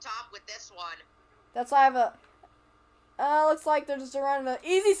go up top with this one. That's why I have a... looks like they're just running an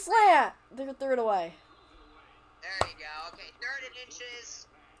easy slant. They threw it away. There you go. Okay, 3rd and inches.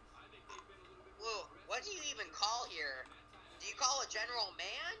 Whoa, what do you even call here? Do you call a general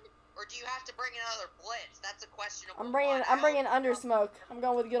man? Or do you have to bring another blitz? That's a questionable I'm bringing undersmoke. I'm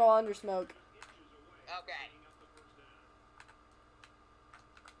going with good old undersmoke. Okay.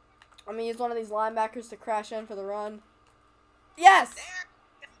 I'm gonna use one of these linebackers to crash in for the run. Yes! There.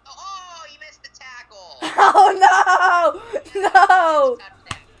 Oh, you missed the tackle. Oh no! No!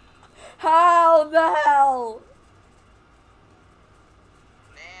 How the hell?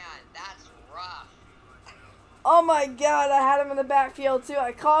 Man, that's rough. Oh my god, I had him in the backfield too.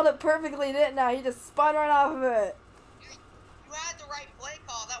 I called it perfectly, didn't I? He just spun right off of it. You had the right play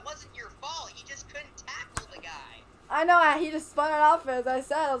call. That wasn't your fault. You just couldn't tackle the guy. I know, he just spun it off as I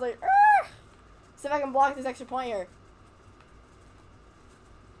said. I was like, argh! See if I can block this extra point here.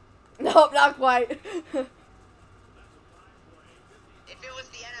 Nope, not quite. If it was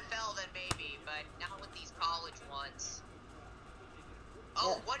the NFL, then maybe, but not with these college ones.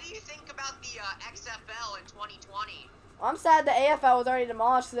 Oh, Yeah. what do you think about the XFL in 2020? Well, I'm sad the AFL was already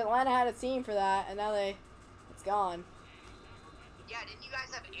demolished because Atlanta had a team for that, and now it's gone. Yeah, didn't you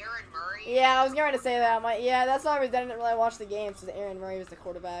guys have Aaron Murray? Yeah, I was going to say that. I'm like, yeah, that's why we didn't really watch the games because Aaron Murray was the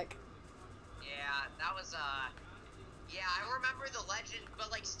quarterback. Yeah, that was, yeah, I remember the legend, but,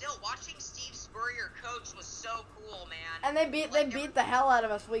 like, still, watching Steve Spurrier coach was so cool, man. And they beat the hell out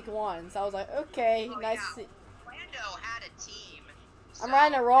of us week 1, so I was like, okay, Oh, nice yeah. to see. Orlando had a team. So, I'm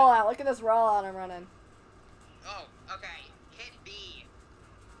running a rollout. Look at this rollout I'm running. Oh, okay. Hit B.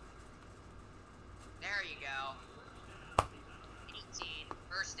 There you go. 18.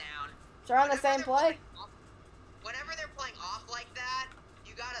 First down. Should I run the Whenever same they're play? Whenever they're playing off like that,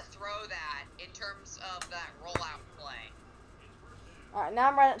 you gotta throw that in terms of that rollout play. Alright, now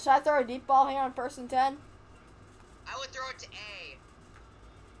I'm running. Should I throw a deep ball here on 1st and 10? I would throw it to A.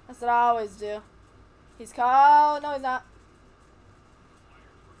 That's what I always do. He's called. No, he's not.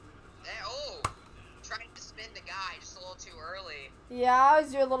 Oh, trying to spin the guy just a little too early. Yeah, I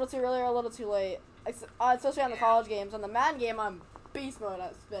always do a little too early or a little too late. Especially on the college games. On the Madden game, I'm beast mode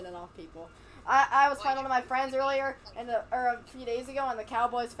at spinning off people. I was playing one of my friends earlier, or a few days ago, on the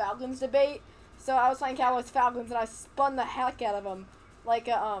Cowboys-Falcons debate. So I was playing Cowboys-Falcons, and I spun the heck out of them. Like,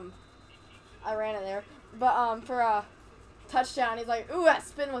 I ran it there. But, for a touchdown, he's like, ooh, that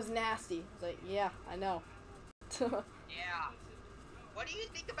spin was nasty. I was like, yeah, I know. Yeah. What do you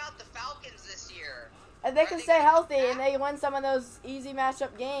think about the Falcons this year? If they Are can they stay gonna healthy come and back? they win some of those easy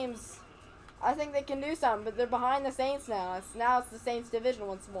matchup games, I think they can do something. But they're behind the Saints now. Now it's the Saints division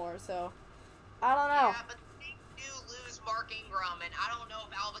once more. So I don't know. Yeah, but they do lose Mark Ingram, and I don't know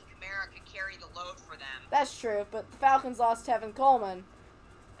if Alvin Kamara can carry the load for them. That's true. But the Falcons lost Tevin Coleman,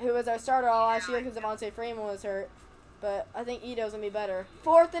 who was our starter all last Yeah, year because Devontae Freeman was hurt. But I think Ito's gonna be better.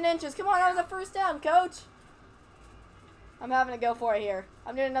 4th and inches. Come on, that was a first down, coach. I'm having to go for it here.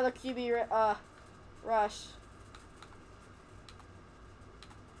 I'm doing another QB rush.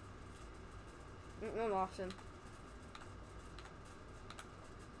 No option.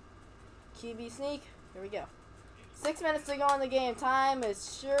 QB sneak. Here we go. 6 minutes to go in the game. Time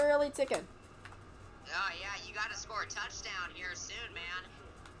is surely ticking. Oh, yeah, you gotta score a touchdown here soon, man.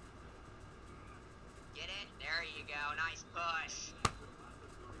 Get it? There you go. Nice push.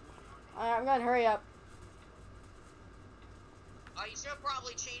 Alright, I'm gonna hurry up. Oh, you should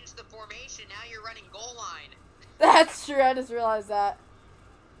probably change the formation. Now you're running goal line. That's true. I just realized that.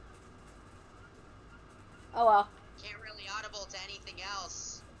 Oh well. Can't really audible to anything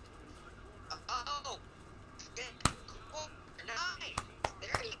else. Oh. Oh, nice.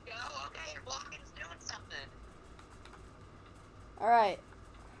 There you go. Okay, your blocking's doing something. All right.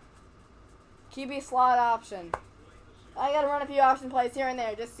 QB slot option. I gotta run a few option plays here and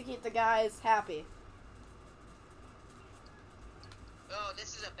there just to keep the guys happy. Oh,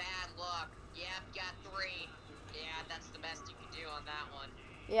 this is a bad look. Yep, got 3. Yeah, that's the best you can do on that one.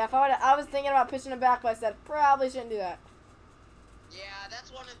 Yeah, if I was thinking about pitching it back, but I said probably shouldn't do that. Yeah,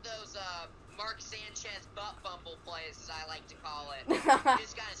 that's one of those Mark Sanchez butt fumble plays, as I like to call it. You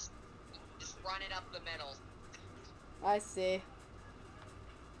just gotta just run it up the middle. I see.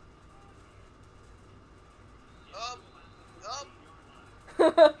 Oh. Man,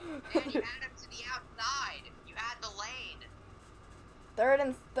 you had him to the outside. You had the lane.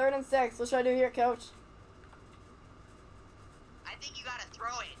 Third and 6. What should I do here, Coach? I think you gotta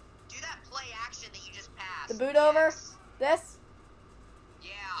throw it. Do that play action that you just passed. The boot over? Yes. This? Yeah.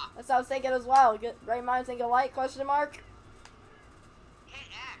 That's what I was thinking as well. Great minds think alike? Question mark. Hit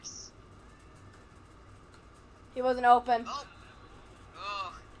X. He wasn't open. Oh.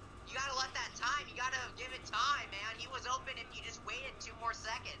 Ugh. You gotta let that time. You gotta give it time, man. He was open if you just waited 2 more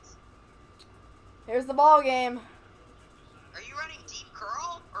seconds. Here's the ball game. Are you running deep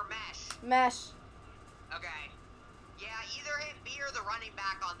curl or mesh? Mesh. Okay. Yeah, either hit B or the running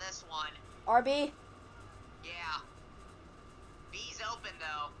back on this one. RB. Yeah. B's open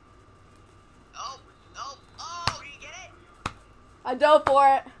though. Oh, you get it? I dove for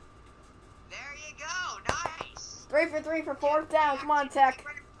it. There you go. Nice. 3 for 3 for 4th down. Come on, Tech.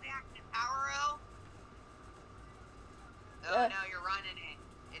 Power row. Oh no, you're running it.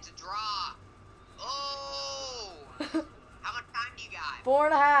 It's a draw. Oh. How much time do you got?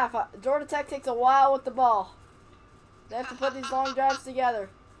 4.5. Georgia Tech takes a while with the ball. They have to put these long drives together.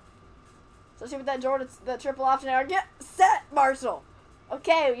 Especially with that triple option there. Get set, Marshall.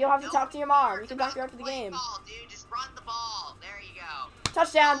 Okay, you don't have to talk to your mom. You can talk to her after the game. Ball, dude. Just run the ball. There you go.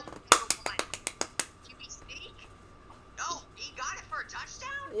 Touchdown. QB sneak. Oh, he got it for a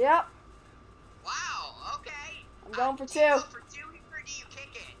touchdown? Yep. Wow. Okay. I'm going for 2. Do you go for 2 or do you kick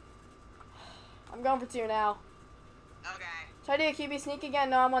it? I'm going for 2 now. Okay. Should I do a QB sneak again?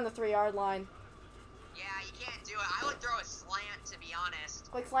 No, I'm on the 3-yard line. Yeah, you can't do it. I would throw a slant, to be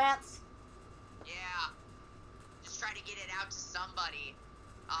honest. Quick slants. Yeah. Just try to get it out to somebody.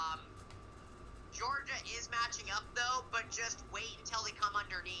 Georgia is matching up, though, but just wait until they come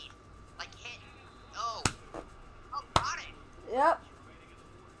underneath. Like, hit. Oh, got it. Yep.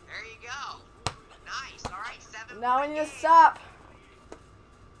 There you go. Nice. All right, 7. Now we need to stop.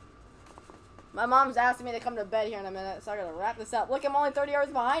 My mom's asking me to come to bed here in a minute, so I gotta wrap this up. Look, I'm only 30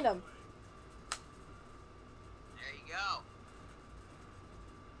 yards behind him. There you go.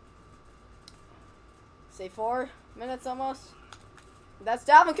 Say 4 minutes almost. That's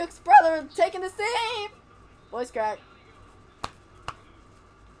Dalvin Cook's brother taking the save. Voice crack.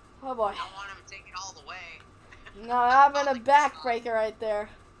 Oh boy. Don't want him to take it all the way. No, I'm having a backbreaker right there.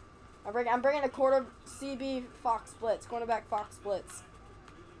 I'm bringing a quarter CB Fox splits, cornerback Fox splits.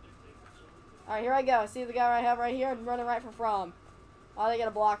 All right, here I go. See the guy I have right here? I'm running right for From. Oh, they get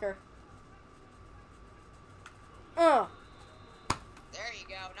a blocker. There you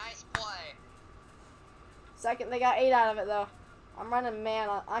go. Nice play. Second, they got 8 out of it though. I'm running man.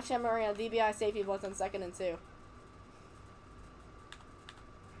 Actually, I'm running a DBI safety blitz on 2nd and 2.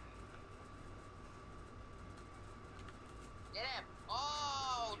 Get him.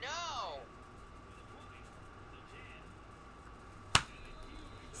 Oh, no.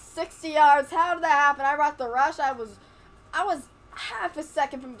 60 yards. How did that happen? I brought the rush. I was half a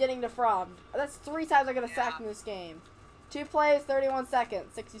second from getting to From. That's 3 times I got a sack in this game. 2 plays, 31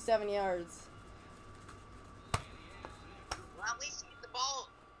 seconds, 67 yards. Well, at least get the ball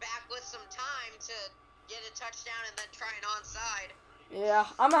back with some time to get a touchdown and then try an onside. Yeah,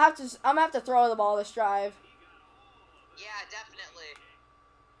 I'm gonna have to throw the ball this drive. Yeah, definitely.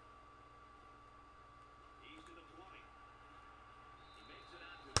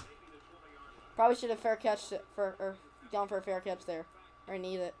 Probably should have fair catch or gone for a fair catch there, or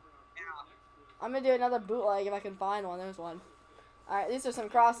need it. Yeah. I'm gonna do another bootleg if I can find one. There's one. All right, these are some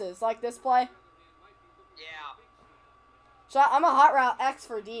crosses like this play. Yeah. So I'm a hot route X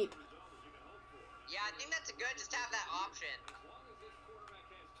for deep. Yeah, I think that's good. Just have that option.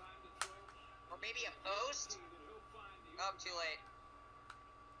 Or maybe a post. Oh, too late.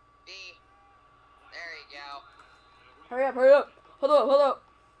 B. There you go. Hurry up, hurry up. Hold up, hold up.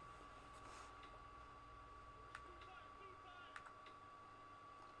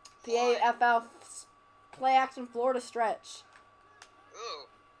 PAFL play action Florida stretch. Ooh.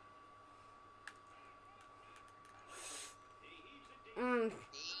 Mm.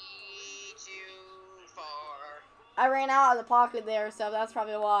 D to I ran out of the pocket there, so that's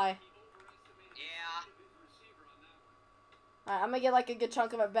probably why. Yeah. Alright, I'm gonna get like a good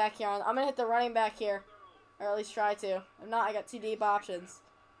chunk of it back here. I'm gonna hit the running back here. Or at least try to. If not, I got 2 deep options.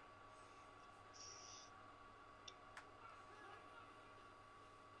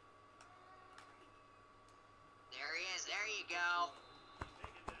 There he is. There you go.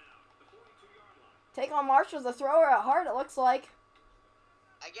 Take on Marshall's a thrower at heart, it looks like.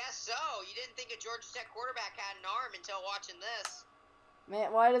 I guess so. You didn't think a Georgia Tech quarterback had an arm until watching this.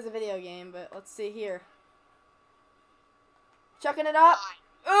 Man, well, it is a video game, but let's see here. Chucking it up.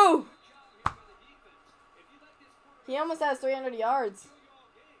 Ooh! He almost has 300 yards.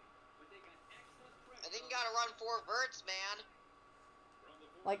 I think you gotta run 4 verts, man.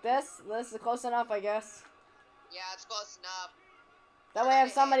 Like this? This is close enough, I guess. Yeah, it's close enough. That way I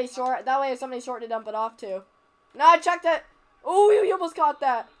have somebody short. That way I have somebody short to dump it off to. No, I checked it. Ooh, he almost caught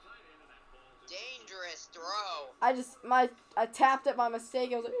that. Dangerous throw. I tapped it by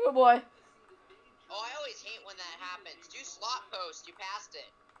mistake. I was like, oh boy. Oh, I always hate when that happens. Do slot post. You passed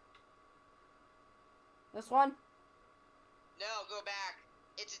it. This one? No, go back.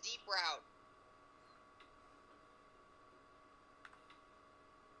 It's a deep route.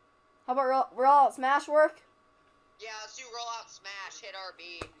 How about roll out smash work? Yeah, let's do roll out smash. Hit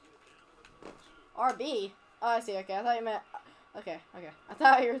RB. RB? Oh, I see. Okay, I thought you meant... Okay. I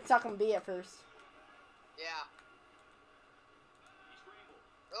thought you were talking B at first. Yeah.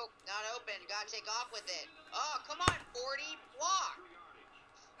 Oh, not open. Gotta take off with it. Oh, come on, 40.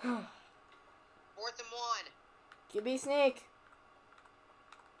 Block. 4th and 1. QB sneak.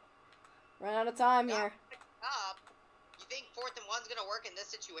 Run out of time here. Up. You think 4th and 1's gonna work in this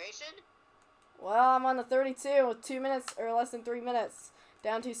situation? Well, I'm on the 32 with 2 minutes or less than 3 minutes.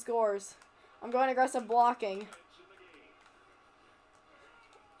 Down 2 scores. I'm going aggressive blocking.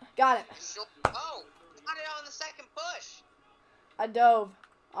 Got it. Oh, got it on the second push. I dove.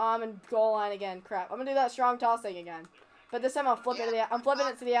 I'm in goal line again. Crap. I'm gonna do that strong toss thing again. But this time I'm flipping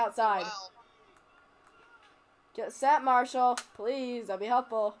it to the outside. Well. Get set, Marshall. Please, that'd be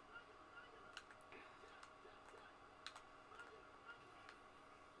helpful.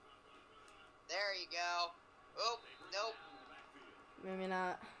 There you go. Oh, nope. Maybe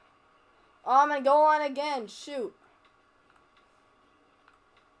not. Oh, I'm gonna goal line again. Shoot.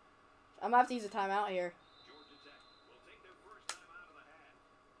 I'm gonna have to use a timeout here.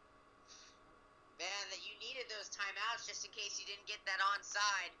 Man, that you needed those timeouts just in case you didn't get that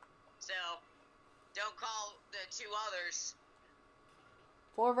onside. So, don't call the 2 others.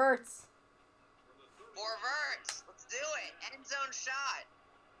 4 verts. 4 verts. Let's do it. End zone shot.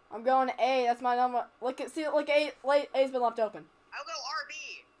 I'm going to A. That's my number. Look at A. A's been left open. I'll go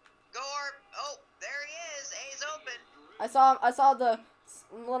RB. Go Oh, there he is. A's open. I saw the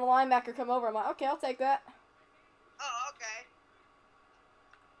little linebacker come over. I'm like, okay, I'll take that. Oh, okay.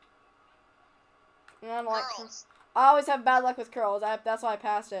 And I'm like, Curls. I always have bad luck with curls. That's why I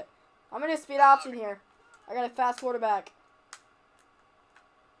passed it. I'm gonna do speed option here. I got a fast quarterback.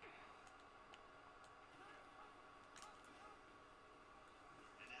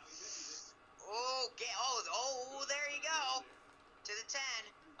 Oh, there you go. To the 10.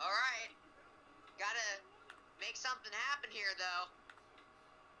 All right. Gotta make something happen here, though.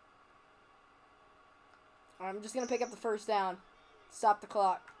 I'm just gonna pick up the first down. Stop the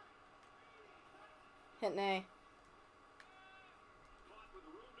clock. Hit an A.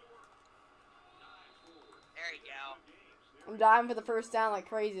 There you go. I'm diving for the first down like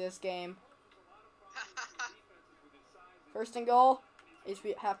crazy this game. First and goal.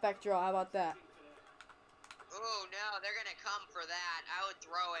 HB halfback draw. How about that? Oh, no. They're going to come for that. I would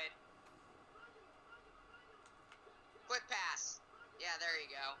throw it. Quick pass. Yeah, there you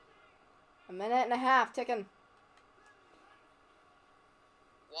go. 1.5 minutes ticking.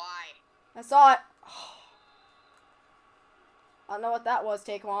 Why? I saw it. I don't know what that was,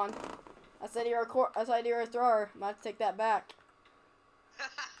 Taekwon. I said you're a thrower. I'm about to take that back.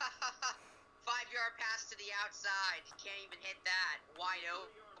 5-yard pass to the outside. You can't even hit that. Wide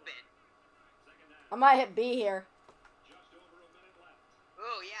open. I might hit B here.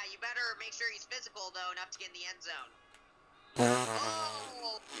 Ooh, yeah, you better make sure he's physical, though, enough to get in the end zone.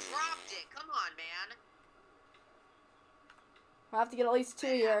 Oh, dropped it. Come on, man. I'll have to get at least 2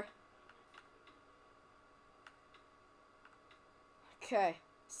 here. Okay.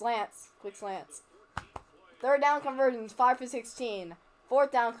 Slants. Quick slants. 3rd down conversions, 5 for 16.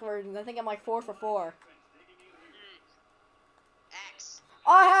 4th down conversions, I think I'm like 4 for 4. X.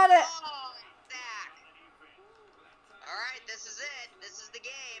 Oh, I had it! Oh, sack. All right, this is it. This is the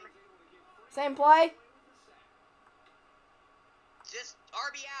game. Same play? Just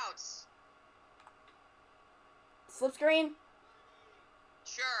RB outs. Slip screen?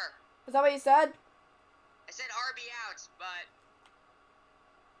 Sure. Is that what you said? I said RB outs, but...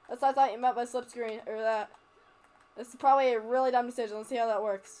 That's what I thought you meant by slip screen, or that. This is probably a really dumb decision. Let's see how that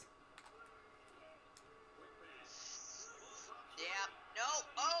works. Yeah. No.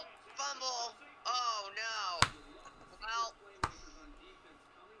 Oh, fumble. Oh, no.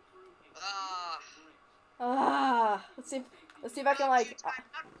 Well. Let's see if I can, like...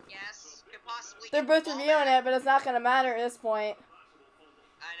 Yes. Could possibly They're both reviewing it, but it's not going to matter at this point.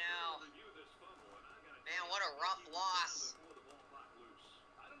 I know. Man, what a rough loss.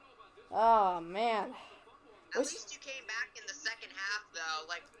 Oh, man. At least you came back in the second half, though.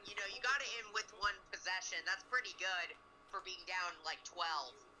 Like, you know, you got it in with one possession. That's pretty good for being down, like,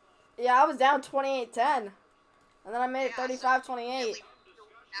 12. Yeah, I was down 28-10. And then I made it 35-28.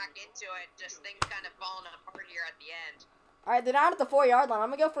 Back into it, just things kind of falling apart here at the end. All right, they're down at the 4-yard line. I'm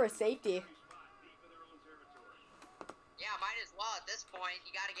going to go for a safety. Yeah, might as well at this point.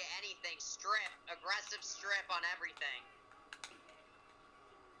 You got to get anything. Strip. Aggressive strip on everything.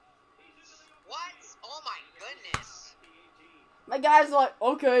 What? Oh my goodness. My guy's like,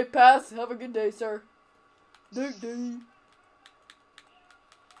 okay, pass. Have a good day, sir. Doo-doo.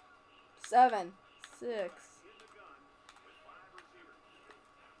 7, 6.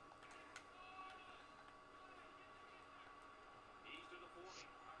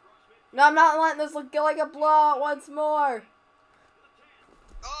 No, I'm not letting this look like a blowout once more.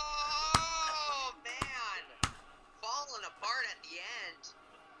 Oh, man. Falling apart at the end.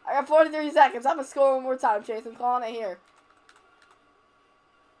 I got 43 seconds. I'm going to score one more time, Chase. I'm calling it here.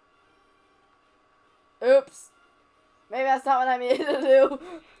 Oops. Maybe that's not what I needed to do.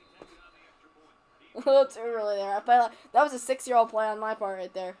 A little too early there. I felt like that was a 6-year-old play on my part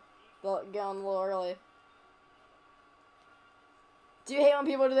right there. Going a little early. Do you hate when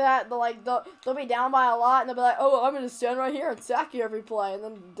people do that? They'll be down by a lot and they'll be like, oh, I'm going to stand right here and sack you every play and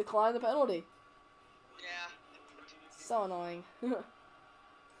then decline the penalty. Yeah. So annoying. Alright,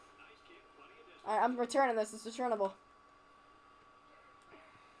 I'm returning this. It's returnable.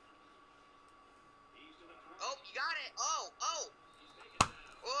 Oh, you got it. Oh.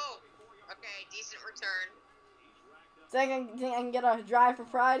 Okay, decent return. Think I can get a drive for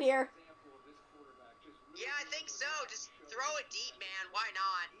pride here? Yeah, I think so. Just throw it deep, man. Why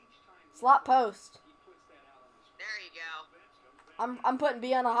not? Slot post. There you go. I'm putting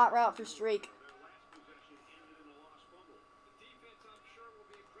B on a hot route for streak.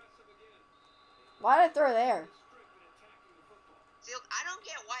 Why did I throw there? See, I don't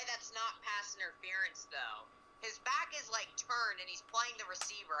get why that's not pass interference, though. His back is, like, turned, and he's playing the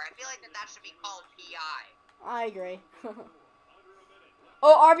receiver. I feel like that should be called PI. I agree.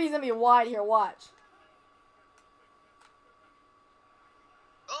 Oh, RB's going to be wide here. Watch.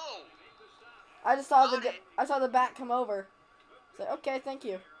 Oh! I saw the back come over. So, okay, thank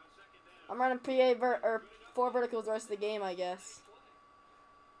you. I'm running PA 4 verticals the rest of the game, I guess.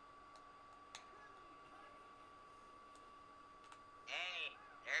 Hey,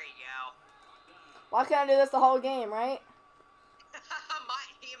 there you go. Why can't I do this the whole game, right?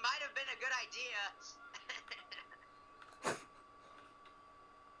 It might have been a good idea.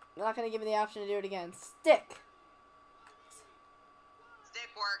 They're not going to give me the option to do it again. Stick. Stick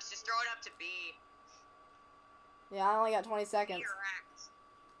works. Just throw it up to B. Yeah, I only got 20 seconds. Correct.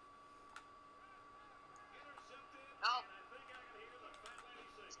 Oh.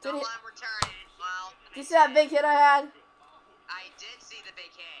 Still on return. Well. Did you see that big hit I had? I did see the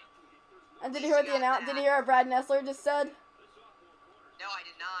big hit. And did you hear what did you hear what Brad Nessler just said? No, I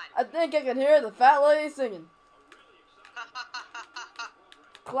did not. I think I can hear the fat lady singing.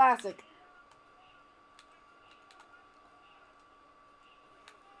 Classic.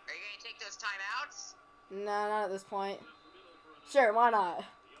 Are you going to take those timeouts? No, not at this point. Sure, why not?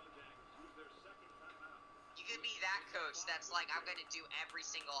 You could be that coach that's like, I'm going to do every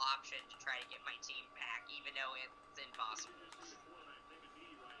single option to try to get my team back, even though it's impossible.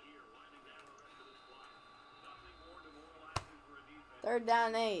 Third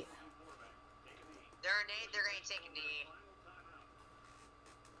down 8. They're going to take a knee.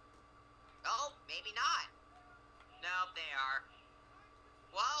 Oh, maybe not. Nope, they are.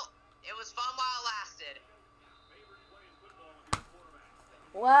 Well, it was fun while it lasted.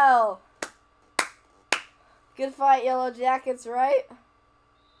 Well. Good fight, Yellow Jackets, right?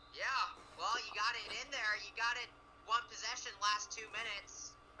 Yeah, well, you got it in there. You got it one possession last 2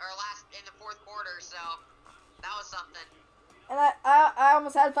 minutes, or in the fourth quarter, so that was something. And I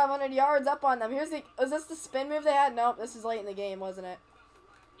almost had 500 yards up on them. Was this the spin move they had? Nope, this is late in the game, wasn't it?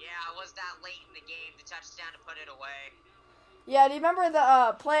 Yeah, it was that late in the game, the touchdown to put it away. Yeah, do you remember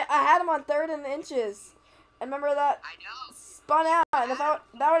the play? I had him on 3rd and inches. And remember that I know. spun out, and if that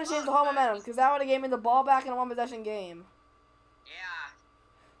would have changed the whole momentum, because that would have gave me the ball back in a one-possession game. Yeah.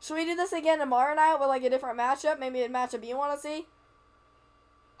 Should we do this again tomorrow night with like a different matchup? Maybe a matchup you want to see?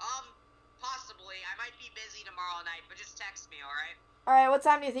 Possibly. I might be busy tomorrow night, but just text me, alright? Alright, what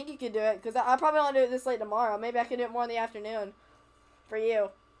time do you think you could do it? Because I'll probably want to do it this late tomorrow. Maybe I could do it more in the afternoon for you.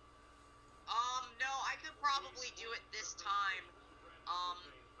 No, I could probably do it this time.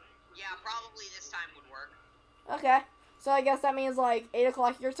 Yeah, probably this time would work. Okay. So I guess that means like 8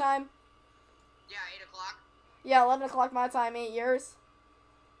 o'clock your time? Yeah, 8 o'clock. Yeah, 11 o'clock my time, 8 yours.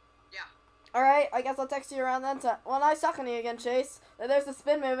 Yeah. Alright, I guess I'll text you around then. Well, nice talking to you again, Chase. There's the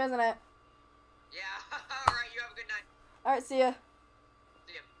spin move, isn't it? Yeah. Alright, you have a good night. Alright, see ya.